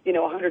stabbed,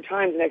 100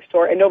 times next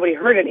door and nobody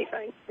heard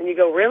anything. And you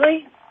go,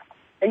 really?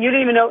 And you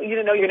didn't know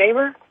your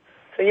neighbor?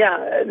 So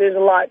yeah, there's a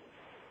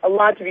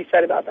lot to be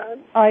said about that.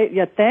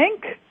 You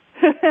think?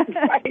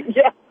 Right,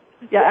 yeah.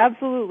 Yeah,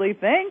 absolutely.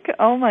 Think.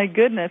 Oh my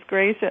goodness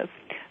gracious.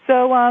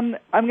 So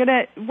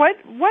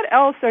what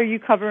else are you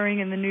covering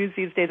in the news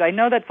these days? I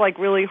know that's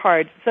really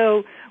hard.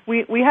 So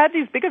we had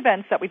these big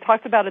events that we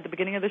talked about at the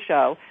beginning of the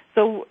show.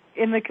 So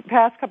in the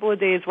past couple of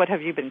days, what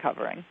have you been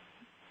covering?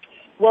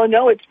 Well,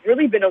 no, it's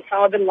really been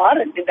Osama bin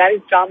Laden, and that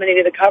has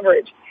dominated the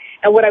coverage.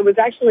 And what I was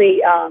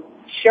actually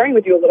sharing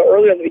with you a little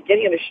earlier in the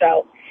beginning of the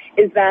show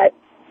is that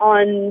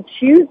on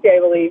Tuesday, I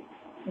believe,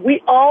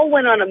 we all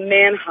went on a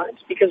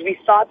manhunt because we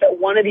thought that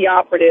one of the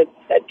operatives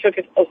that took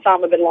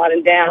Osama bin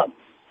Laden down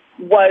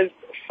was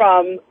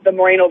from the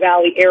Moreno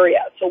Valley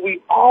area. So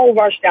we all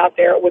rushed out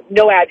there with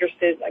no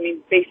addresses. I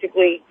mean,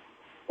 basically,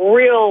 a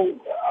real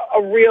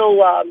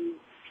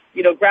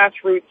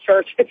grassroots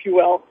search, if you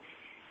will.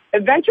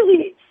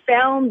 Eventually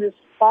found this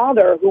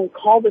father who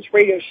called this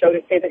radio show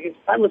to say that his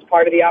son was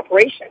part of the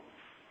operation.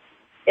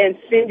 And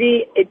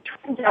Cindy, it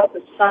turns out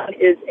the son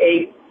is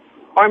a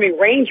Army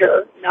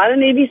Ranger, not a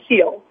Navy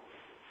SEAL,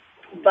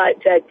 but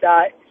that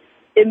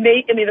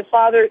the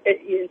father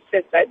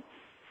insists that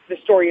the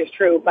story is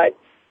true, but,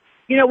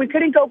 we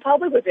couldn't go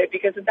public with it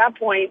because at that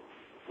point,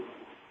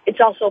 it's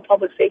also a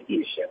public safety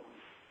issue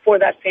for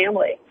that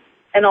family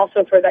and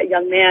also for that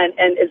young man.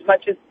 And as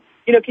much as,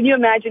 can you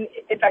imagine,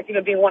 in fact,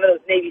 being one of those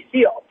Navy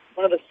SEALs,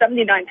 one of the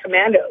 79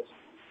 commandos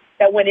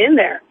that went in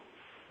there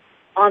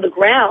on the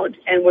ground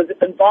and was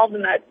involved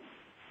in that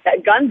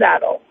gun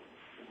battle?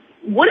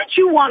 Wouldn't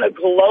you want to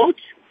gloat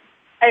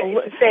and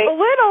say... A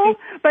little,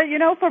 but,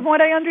 from what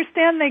I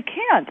understand, they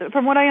can't.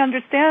 From what I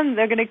understand,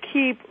 they're going to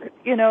keep,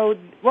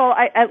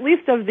 at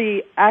least of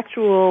the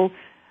actual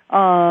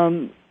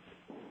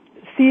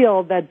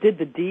SEAL that did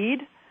the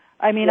deed.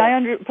 I mean,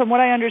 from what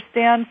I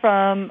understand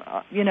from,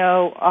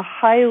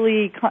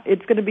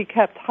 it's going to be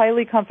kept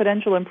highly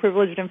confidential and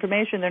privileged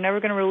information. They're never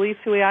going to release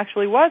who he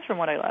actually was, from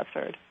what I last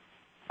heard.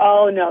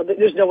 Oh, no,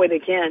 there's no way they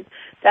can.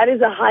 That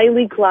is a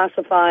highly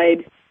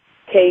classified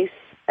case.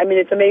 I mean,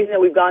 it's amazing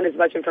that we've gotten as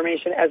much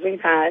information as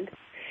we've had.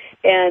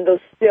 And those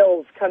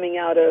stills coming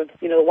out of,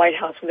 the White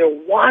House when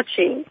they're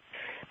watching,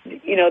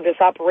 this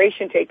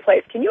operation take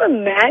place. Can you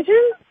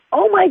imagine?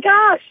 Oh, my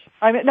gosh.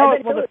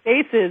 The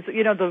faces,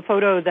 the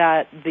photo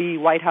that the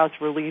White House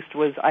released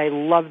was, I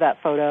love that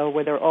photo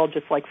where they're all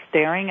just like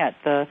staring at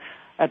the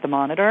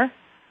monitor,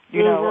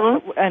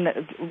 and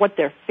what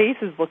their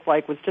faces look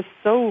like was just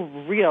so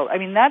real. I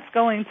mean, that's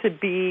going to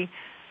be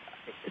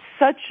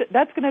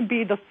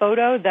the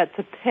photo that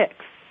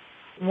depicts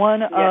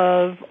one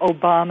of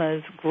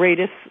Obama's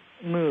greatest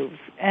moves.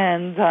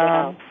 And,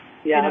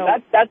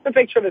 that's the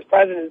picture of his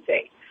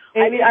presidency.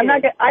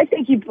 I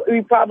think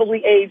he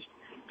probably aged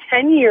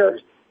 10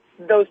 years,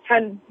 those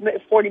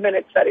 40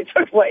 minutes that it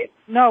took place.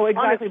 No,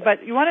 exactly. Honestly.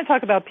 But you want to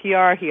talk about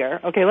PR here.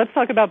 Okay, let's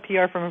talk about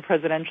PR from a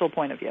presidential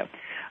point of view.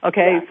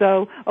 Okay,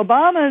 so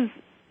Obama's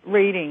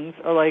ratings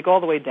are like all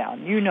the way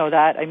down. You know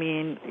that. I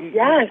mean,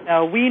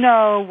 we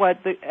know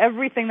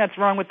everything that's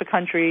wrong with the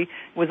country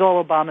was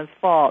all Obama's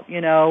fault,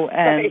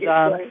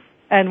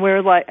 and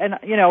we're like,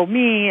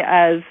 me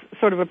as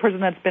sort of a person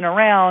that's been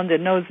around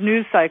and knows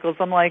news cycles,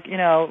 I'm like,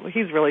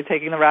 he's really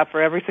taking the rap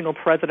for every single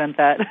president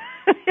that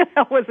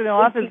was in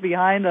office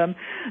behind him.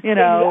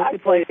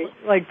 Exactly. It's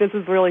like this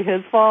is really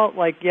his fault.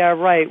 Like, yeah,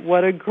 right.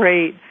 What a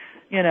great,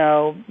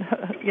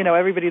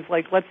 everybody's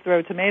like, let's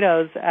throw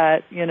tomatoes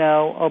at,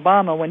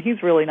 Obama when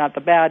he's really not the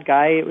bad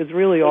guy. It was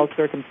really all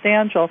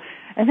circumstantial.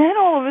 And then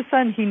all of a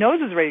sudden, he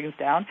knows his ratings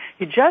down.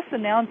 He just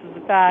announces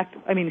the fact,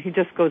 he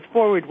just goes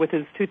forward with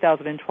his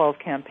 2012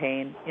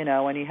 campaign,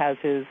 and he has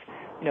his,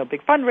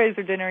 big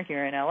fundraiser dinner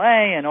here in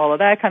L.A. and all of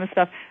that kind of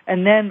stuff.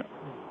 And then,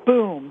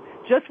 boom,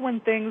 just when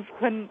things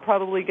couldn't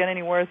probably get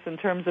any worse in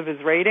terms of his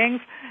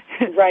ratings,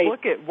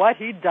 look at what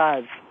he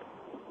does.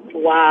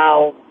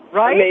 Wow.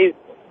 Right?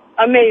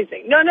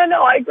 Amazing. No,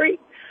 I agree.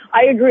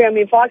 I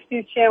mean, Fox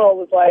News Channel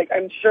was like,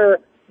 I'm sure,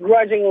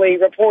 grudgingly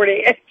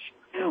reporting it.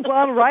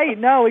 Well, right.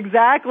 No,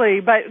 exactly.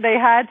 But they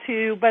had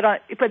to. But on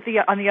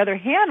the other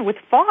hand, with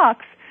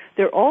Fox,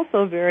 they're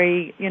also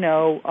very,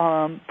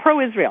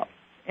 pro-Israel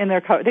in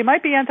their they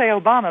might be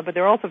anti-Obama, but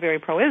they're also very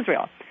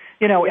pro-Israel,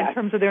 in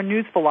terms of their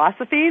news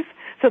philosophies.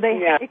 So they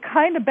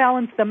kind of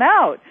balance them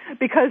out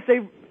because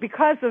they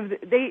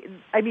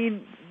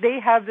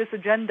have this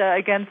agenda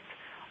against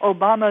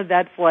Obama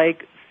that's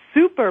like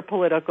super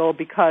political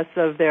because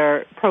of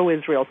their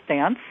pro-Israel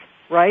stance,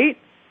 right?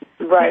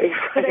 Right.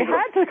 So they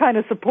had to kind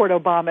of support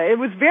Obama. It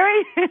was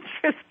very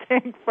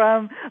interesting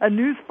from a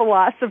news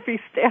philosophy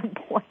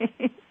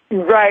standpoint.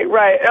 Right.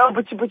 Oh,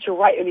 but you're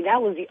right. I mean,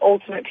 that was the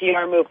ultimate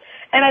PR move.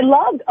 And I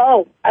loved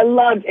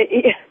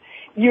it.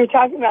 You were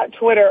talking about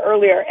Twitter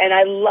earlier, and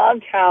I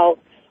loved how,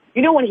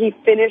 when he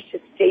finished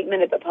his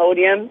statement at the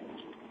podium,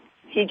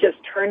 he just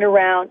turned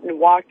around and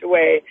walked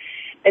away.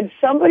 And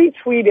somebody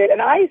tweeted,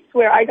 and I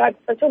swear I got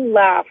such a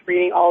laugh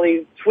reading all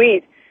these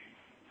tweets,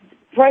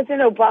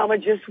 President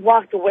Obama just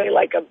walked away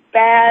like a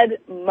bad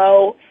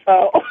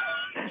mofo.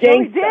 No,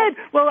 he did.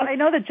 Well, I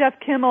know that Jeff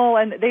Kimmel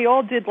and they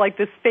all did like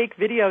this fake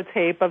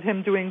videotape of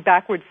him doing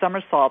backward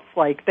somersaults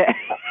like that.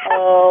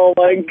 Oh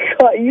my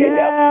God!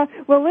 Yeah.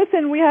 Well,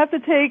 listen, we have to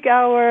take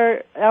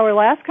our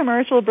last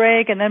commercial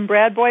break, and then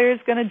Brad Boyer is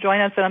going to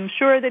join us, and I'm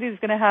sure that he's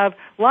going to have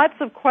lots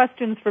of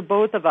questions for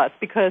both of us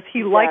because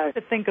he likes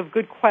to think of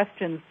good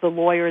questions, the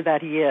lawyer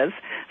that he is.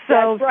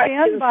 So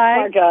stand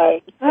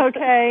by.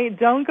 Okay,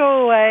 don't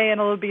go away,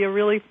 and it'll be a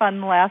really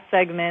fun last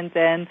segment.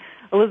 And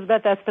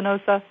Elizabeth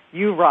Espinosa,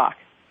 you rock.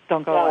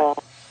 Don't go away.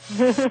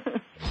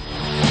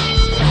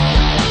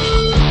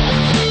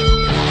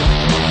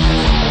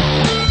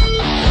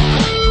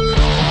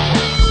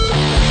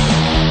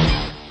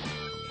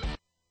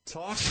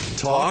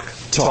 Talk.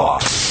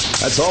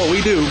 That's all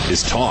we do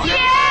is talk.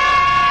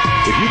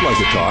 If you'd like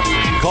to talk,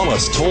 call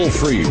us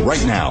toll-free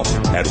right now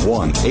at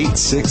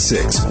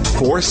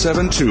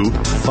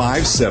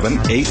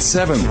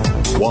 1-866-472-5787.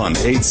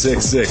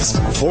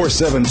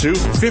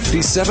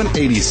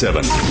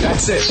 1-866-472-5787.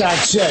 That's it.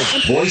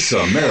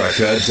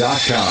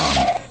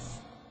 VoiceAmerica.com.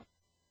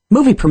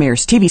 Movie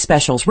premieres, TV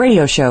specials,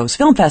 radio shows,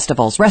 film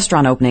festivals,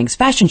 restaurant openings,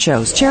 fashion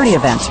shows, charity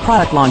events,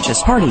 product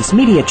launches, parties,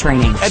 media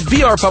training. At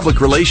VR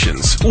Public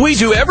Relations, we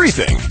do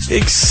everything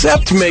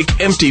except make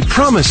empty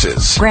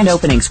promises. Grand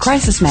openings,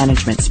 crisis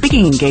management,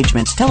 speaking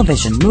engagements,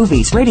 television,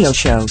 movies, radio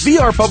shows.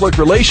 VR Public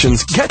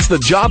Relations gets the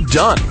job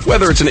done,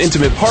 whether it's an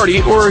intimate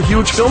party or a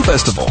huge film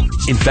festival.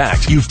 In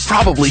fact, you've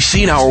probably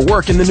seen our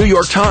work in the New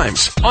York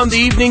Times, on the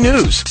evening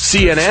news,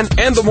 CNN,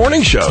 and the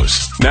morning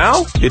shows.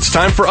 Now, it's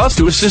time for us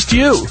to assist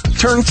you.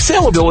 Turn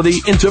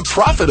saleability into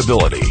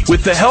profitability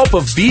with the help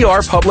of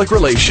VR Public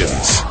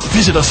Relations.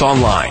 Visit us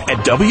online at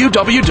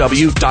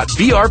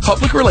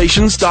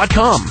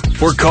www.vrpublicrelations.com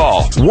or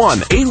call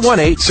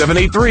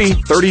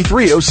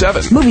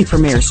 1-818-783-3307. Movie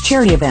premieres,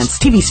 charity events,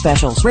 TV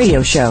specials,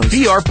 radio shows.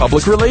 VR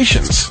Public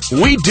Relations.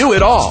 We do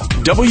it all.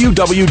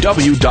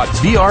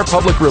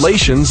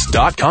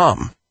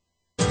 www.vrpublicrelations.com.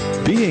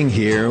 Being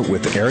here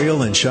with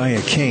Ariel and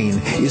Shia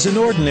Kane is an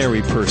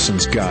ordinary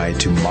person's guide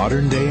to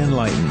modern-day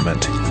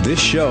enlightenment. This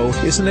show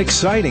is an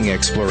exciting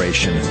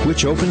exploration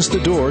which opens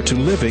the door to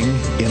living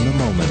in the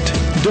moment.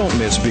 Don't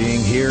miss being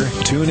here.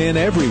 Tune in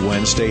every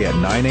Wednesday at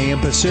 9 a.m.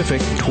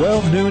 Pacific,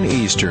 12 noon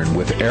Eastern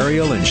with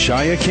Ariel and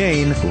Shia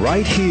Kane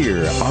right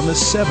here on the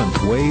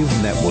Seventh Wave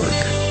Network.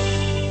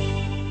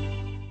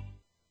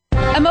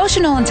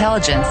 Emotional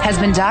intelligence has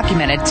been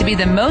documented to be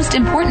the most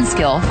important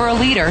skill for a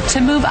leader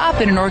to move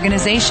up in an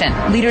organization.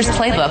 Leader's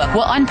Playbook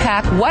will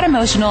unpack what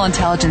emotional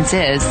intelligence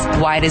is,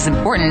 why it is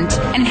important,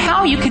 and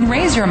how you can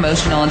raise your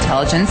emotional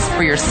intelligence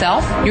for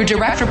yourself, your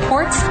direct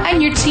reports,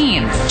 and your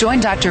teams. Join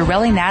Dr.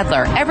 Relly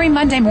Nadler every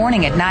Monday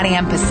morning at 9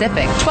 a.m.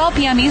 Pacific, 12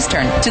 p.m.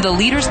 Eastern to the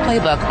Leader's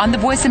Playbook on the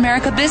Voice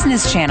America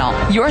Business Channel.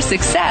 Your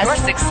success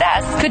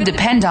could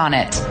depend on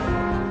it.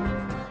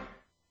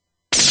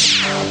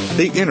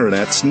 The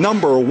Internet's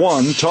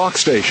 #1 talk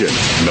station.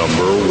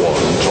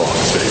 #1 talk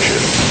station.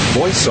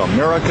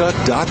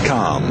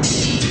 VoiceAmerica.com.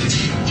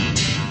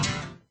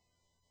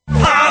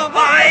 Pop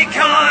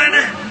icon!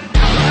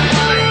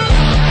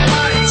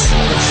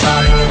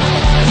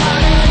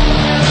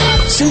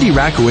 Cindy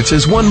Rakowitz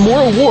has won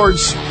more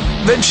awards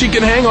than she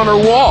can hang on her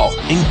wall,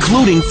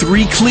 including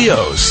 3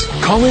 Clios.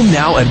 Call in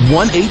now at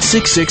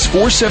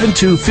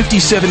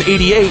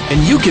 1-866-472-5788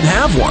 and you can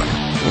have one.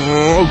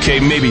 Okay,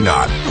 maybe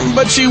not.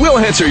 But she will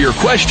answer your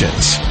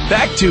questions.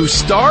 Back to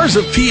Stars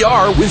of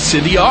PR with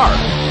Cindy R.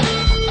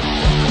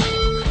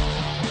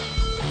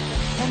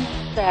 And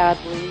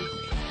sadly,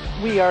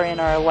 we are in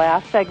our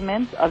last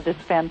segment of this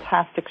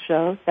fantastic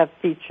show that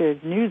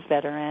featured news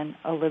veteran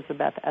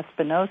Elizabeth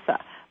Espinosa.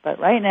 But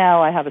right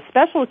now I have a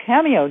special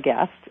cameo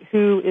guest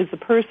who is the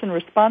person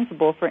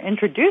responsible for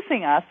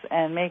introducing us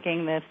and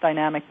making this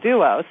dynamic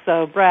duo.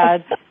 So,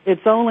 Brad,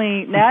 it's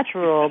only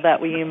natural that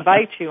we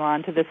invite you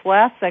on to this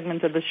last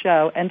segment of the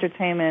show,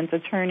 entertainment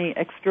attorney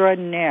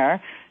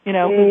extraordinaire, you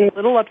know, who's a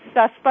little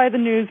obsessed by the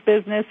news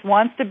business,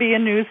 wants to be a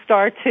news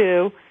star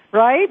too,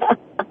 right?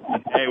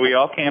 Hey, we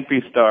all can't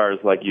be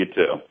stars like you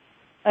two.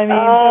 I mean,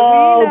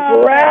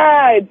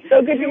 Brad,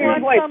 so good to hear your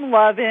voice. You want some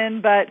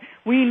love-in, but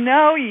we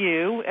know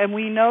you, and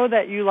we know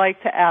that you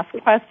like to ask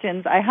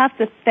questions. I have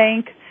to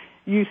thank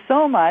you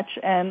so much,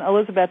 and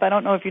Elizabeth, I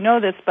don't know if you know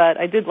this, but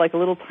I did like a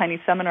little tiny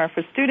seminar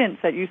for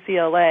students at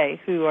UCLA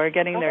who are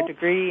getting their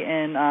degree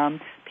in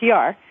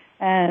PR,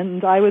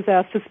 and I was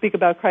asked to speak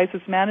about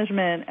crisis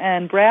management,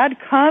 and Brad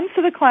comes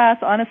to the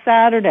class on a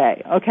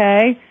Saturday,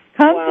 okay?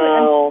 Comes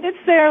and sits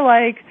there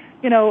like,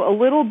 you know, a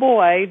little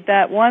boy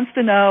that wants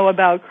to know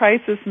about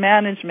crisis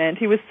management.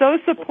 He was so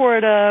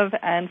supportive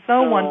and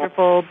so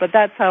wonderful, but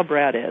that's how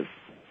Brad is.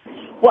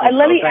 Well, and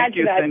let me add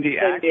to that, Cindy.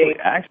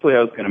 Actually,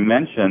 I was going to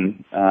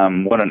mention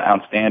what an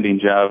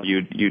outstanding job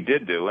you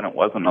did do, and it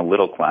wasn't a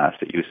little class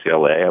at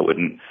UCLA. I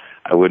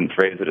wouldn't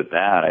phrase it at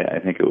that. I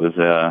think it was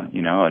a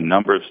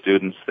number of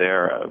students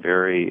there, a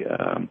very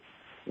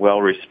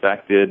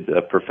well-respected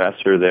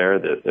professor there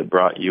that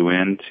brought you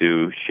in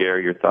to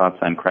share your thoughts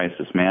on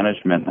crisis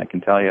management. I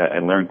can tell you I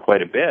learned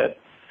quite a bit.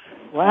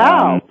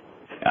 Wow.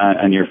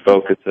 on your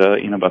focus,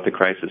 about the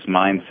crisis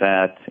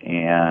mindset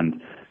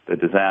and the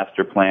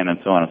disaster plan and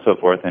so on and so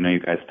forth. I know you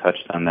guys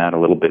touched on that a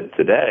little bit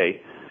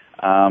today.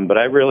 But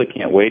I really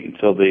can't wait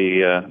until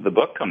the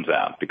book comes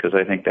out, because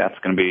I think that's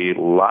going to be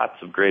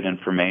lots of great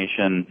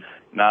information,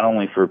 not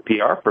only for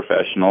PR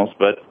professionals,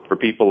 but for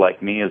people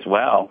like me as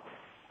well,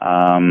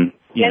 to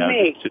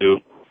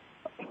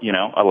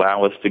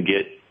allow us to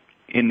get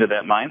into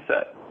that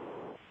mindset.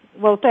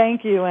 Well,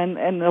 thank you,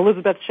 and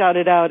Elizabeth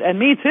shouted out, and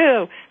me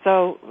too.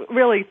 So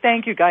really,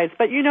 thank you guys.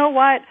 But you know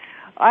what?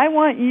 I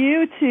want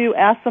you to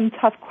ask some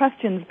tough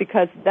questions,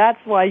 because that's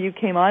why you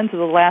came on to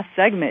the last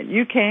segment.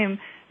 You came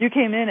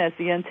in as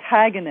the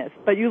antagonist,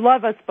 but you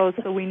love us both,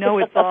 so we know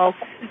it's all,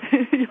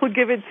 you'll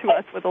give it to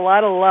us with a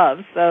lot of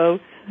love. So,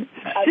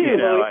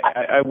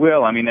 I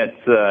will. I mean,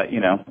 it's,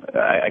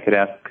 I could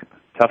ask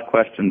tough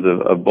questions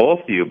of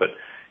both of you, but,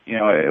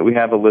 we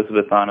have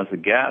Elizabeth on as a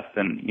guest,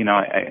 and,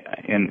 I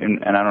don't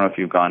know if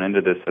you've gone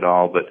into this at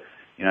all, but,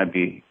 I'd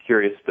be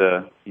curious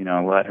to,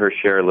 let her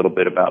share a little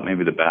bit about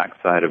maybe the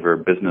backside of her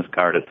business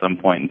card at some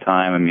point in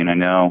time. I mean, I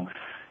know,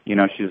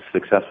 she's a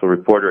successful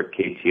reporter at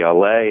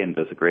KTLA and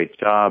does a great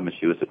job, and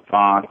she was at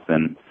Fox,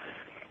 and,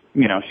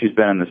 she's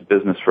been in this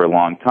business for a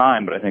long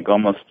time, but I think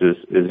almost as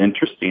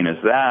interesting as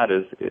that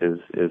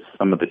is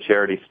some of the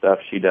charity stuff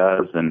she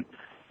does and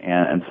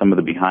some of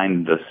the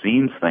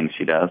behind-the-scenes things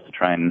she does to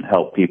try and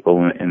help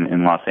people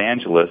in Los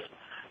Angeles.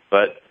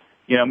 But,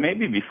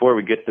 maybe before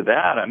we get to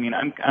that, I mean,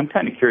 I'm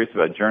kind of curious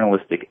about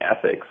journalistic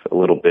ethics a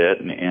little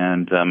bit,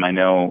 and I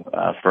know,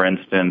 for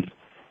instance,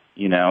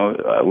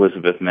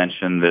 Elizabeth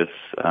mentioned this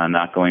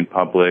not going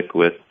public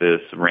with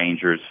this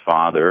ranger's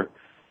father.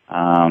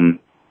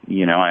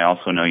 I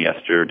also know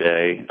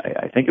yesterday,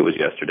 I think it was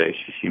yesterday,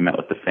 she met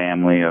with the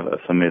family of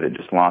somebody that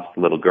just lost a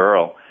little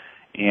girl.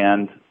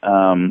 And,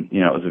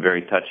 it was a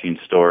very touching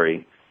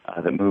story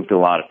that moved a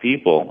lot of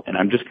people. And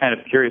I'm just kind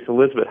of curious,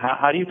 Elizabeth,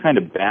 how do you kind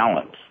of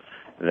balance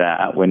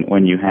that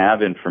when you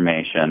have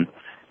information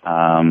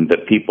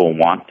that people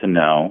want to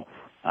know?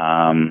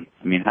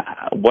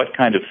 What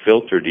kind of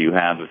filter do you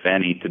have, if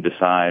any, to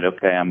decide,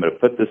 okay, I'm going to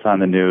put this on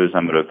the news,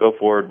 I'm going to go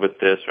forward with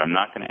this, or I'm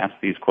not going to ask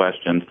these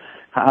questions?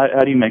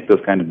 How do you make those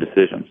kind of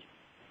decisions?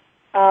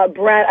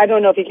 Brad, I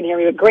don't know if you can hear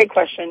me, but great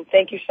question.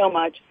 Thank you so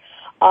much.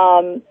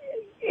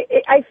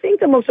 I think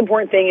the most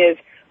important thing is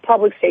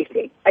public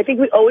safety. I think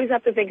we always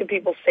have to think of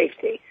people's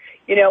safety.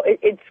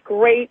 It's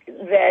great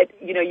that,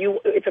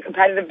 it's a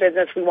competitive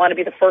business. We want to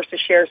be the first to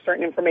share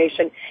certain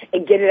information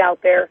and get it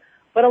out there.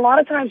 But a lot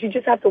of times you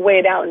just have to weigh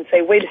it out and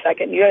say, wait a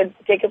second, you got to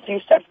take a few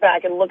steps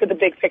back and look at the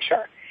big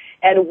picture.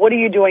 And what are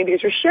you doing?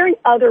 Because you're sharing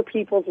other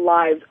people's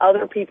lives,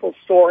 other people's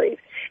stories.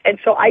 And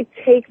so I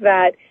take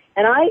that,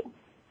 and I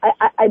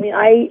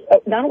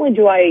not only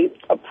do I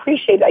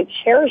appreciate it, I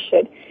cherish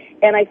it.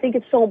 And I think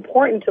it's so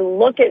important to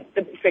look at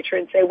the big picture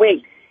and say,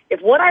 wait,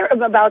 if what I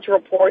am about to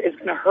report is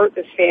going to hurt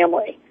this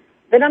family,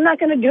 then I'm not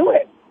going to do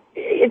it.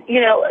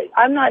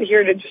 I'm not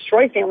here to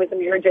destroy families. I'm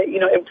here to,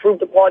 improve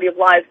the quality of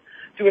lives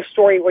through a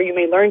story where you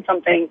may learn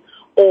something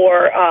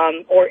or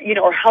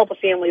help a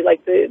family,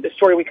 like the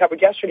story we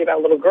covered yesterday about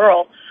a little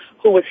girl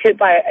who was hit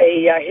by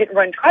a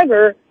hit-and-run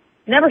driver,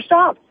 never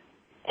stopped.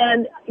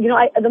 And,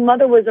 the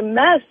mother was a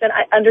mess, and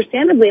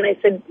understandably, and I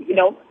said,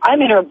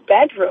 I'm in her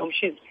bedroom.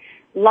 She's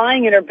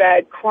lying in her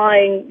bed,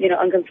 crying,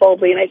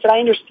 uncontrollably. And I said, I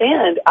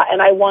understand,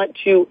 and I want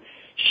to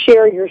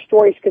share your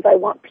stories because I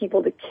want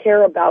people to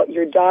care about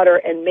your daughter,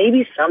 and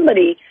maybe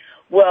somebody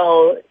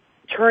will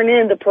turn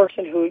in the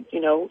person who,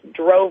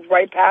 drove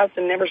right past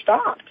and never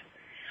stopped.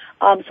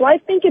 So I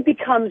think it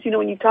becomes,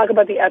 when you talk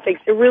about the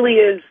ethics, it really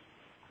is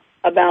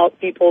about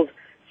people's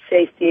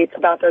safety. It's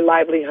about their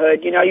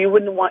livelihood. You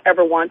wouldn't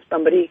ever want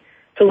somebody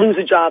to lose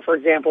a job, for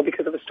example,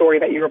 because of a story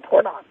that you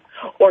report on,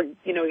 or,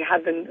 you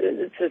have them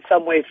to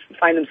some way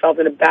find themselves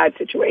in a bad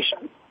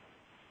situation.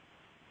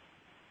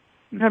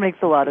 That makes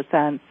a lot of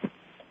sense.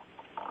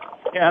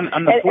 Yeah,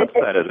 on the flip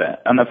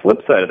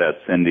side of that,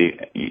 Cindy,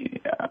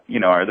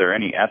 are there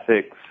any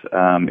ethics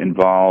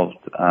involved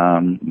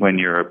when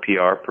you're a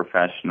PR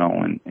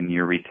professional and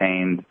you're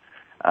retained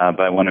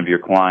by one of your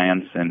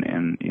clients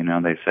and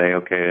they say,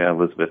 okay,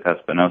 Elizabeth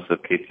Espinosa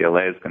of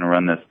KTLA is going to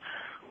run this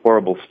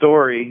horrible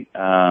story,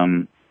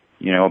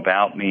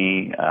 about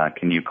me.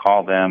 Can you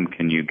call them?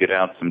 Can you get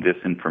out some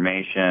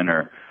disinformation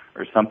or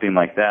something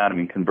like that? I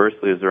mean,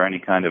 conversely, is there any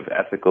kind of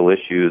ethical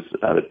issues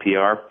that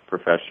PR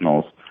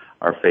professionals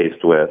are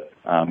faced with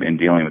in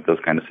dealing with those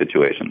kind of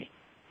situations?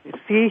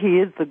 See, he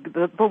is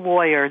the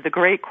lawyer, the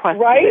great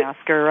question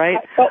asker, right?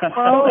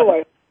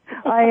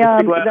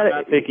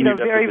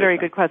 Very, very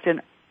good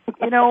question.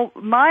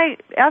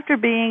 After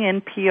being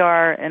in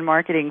PR and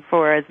marketing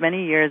for as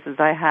many years as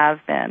I have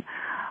been,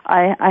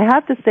 I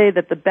have to say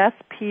that the best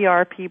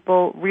PR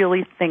people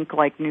really think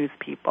like news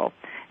people.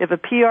 If a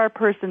PR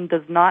person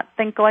does not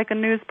think like a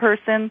news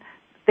person,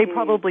 they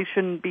probably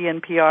shouldn't be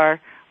in PR,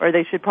 or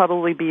they should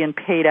probably be in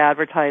paid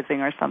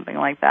advertising or something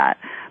like that,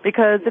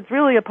 because it's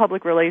really a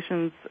public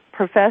relations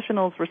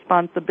professional's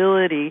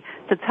responsibility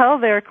to tell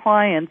their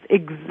clients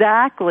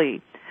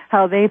exactly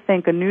how they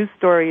think a news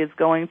story is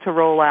going to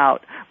roll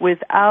out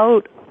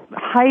without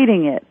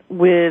hiding it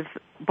with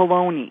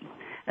baloney.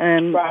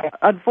 And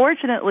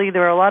unfortunately,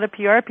 there are a lot of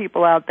PR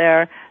people out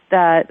there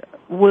that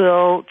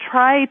will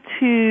try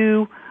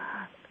to,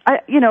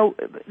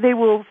 they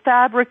will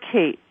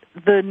fabricate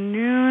the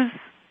news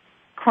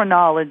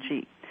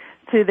chronology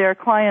to their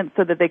clients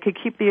so that they could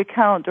keep the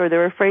account, or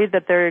they're afraid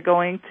that they're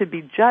going to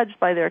be judged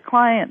by their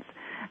clients.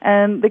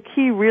 And the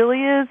key really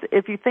is,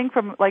 if you think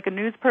from like a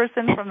news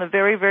person from the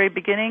very, very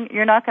beginning,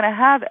 you're not going to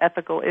have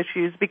ethical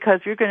issues because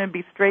you're going to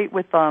be straight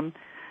with them,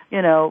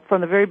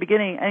 from the very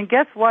beginning. And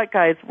guess what,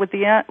 guys? With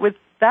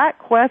that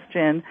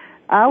question,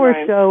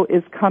 our show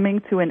is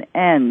coming to an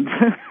end.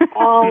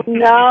 Oh,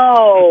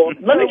 no.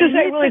 Let me just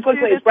say really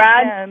quickly,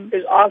 Brad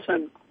is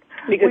awesome.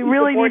 Because we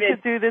really need to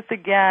do this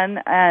again,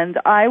 and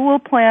I will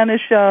plan a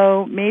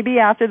show maybe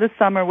after the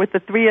summer with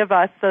the three of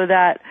us so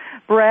that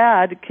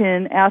Brad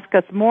can ask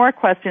us more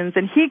questions,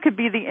 and he could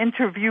be the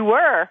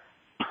interviewer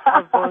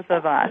of both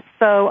of us.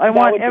 So I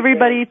want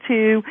everybody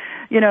to,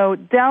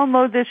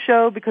 download this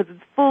show because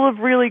it's full of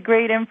really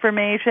great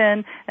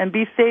information, and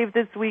be safe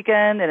this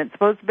weekend, and it's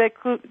supposed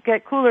to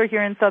get cooler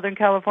here in Southern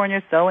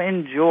California, so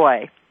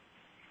enjoy.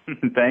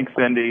 Thanks,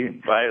 Cindy.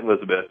 Bye,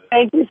 Elizabeth.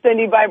 Thank you,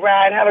 Cindy. Bye,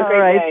 Brad. Have a great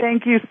day. All right.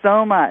 Thank you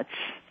so much.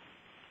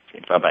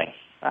 Bye-bye.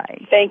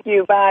 Bye. Thank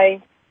you.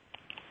 Bye.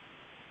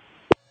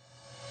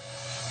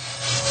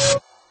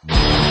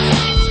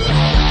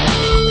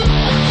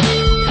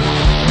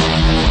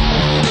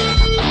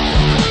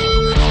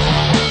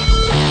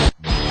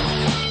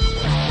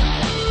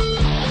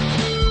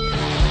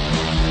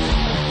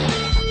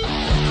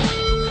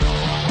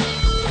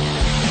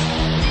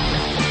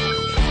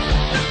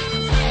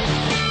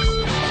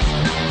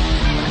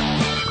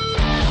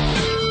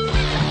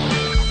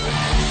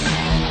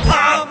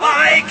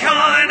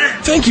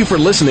 Thank you for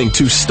listening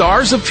to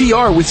Stars of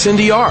PR with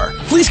Cindy R.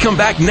 Please come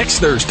back next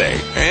Thursday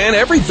and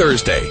every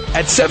Thursday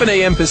at 7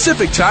 a.m.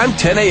 Pacific Time,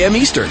 10 a.m.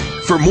 Eastern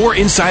for more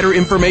insider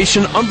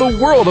information on the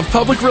world of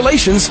public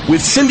relations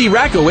with Cindy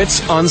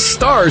Rakowitz on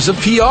Stars of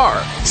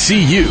PR.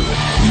 See you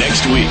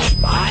next week.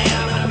 I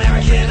am an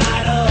American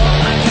Idol.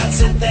 I've got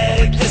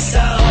synthetic disco.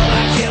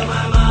 I kill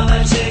my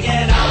mother to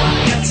get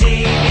on your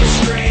TV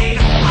screen.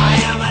 I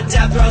am a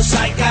death row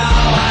psycho.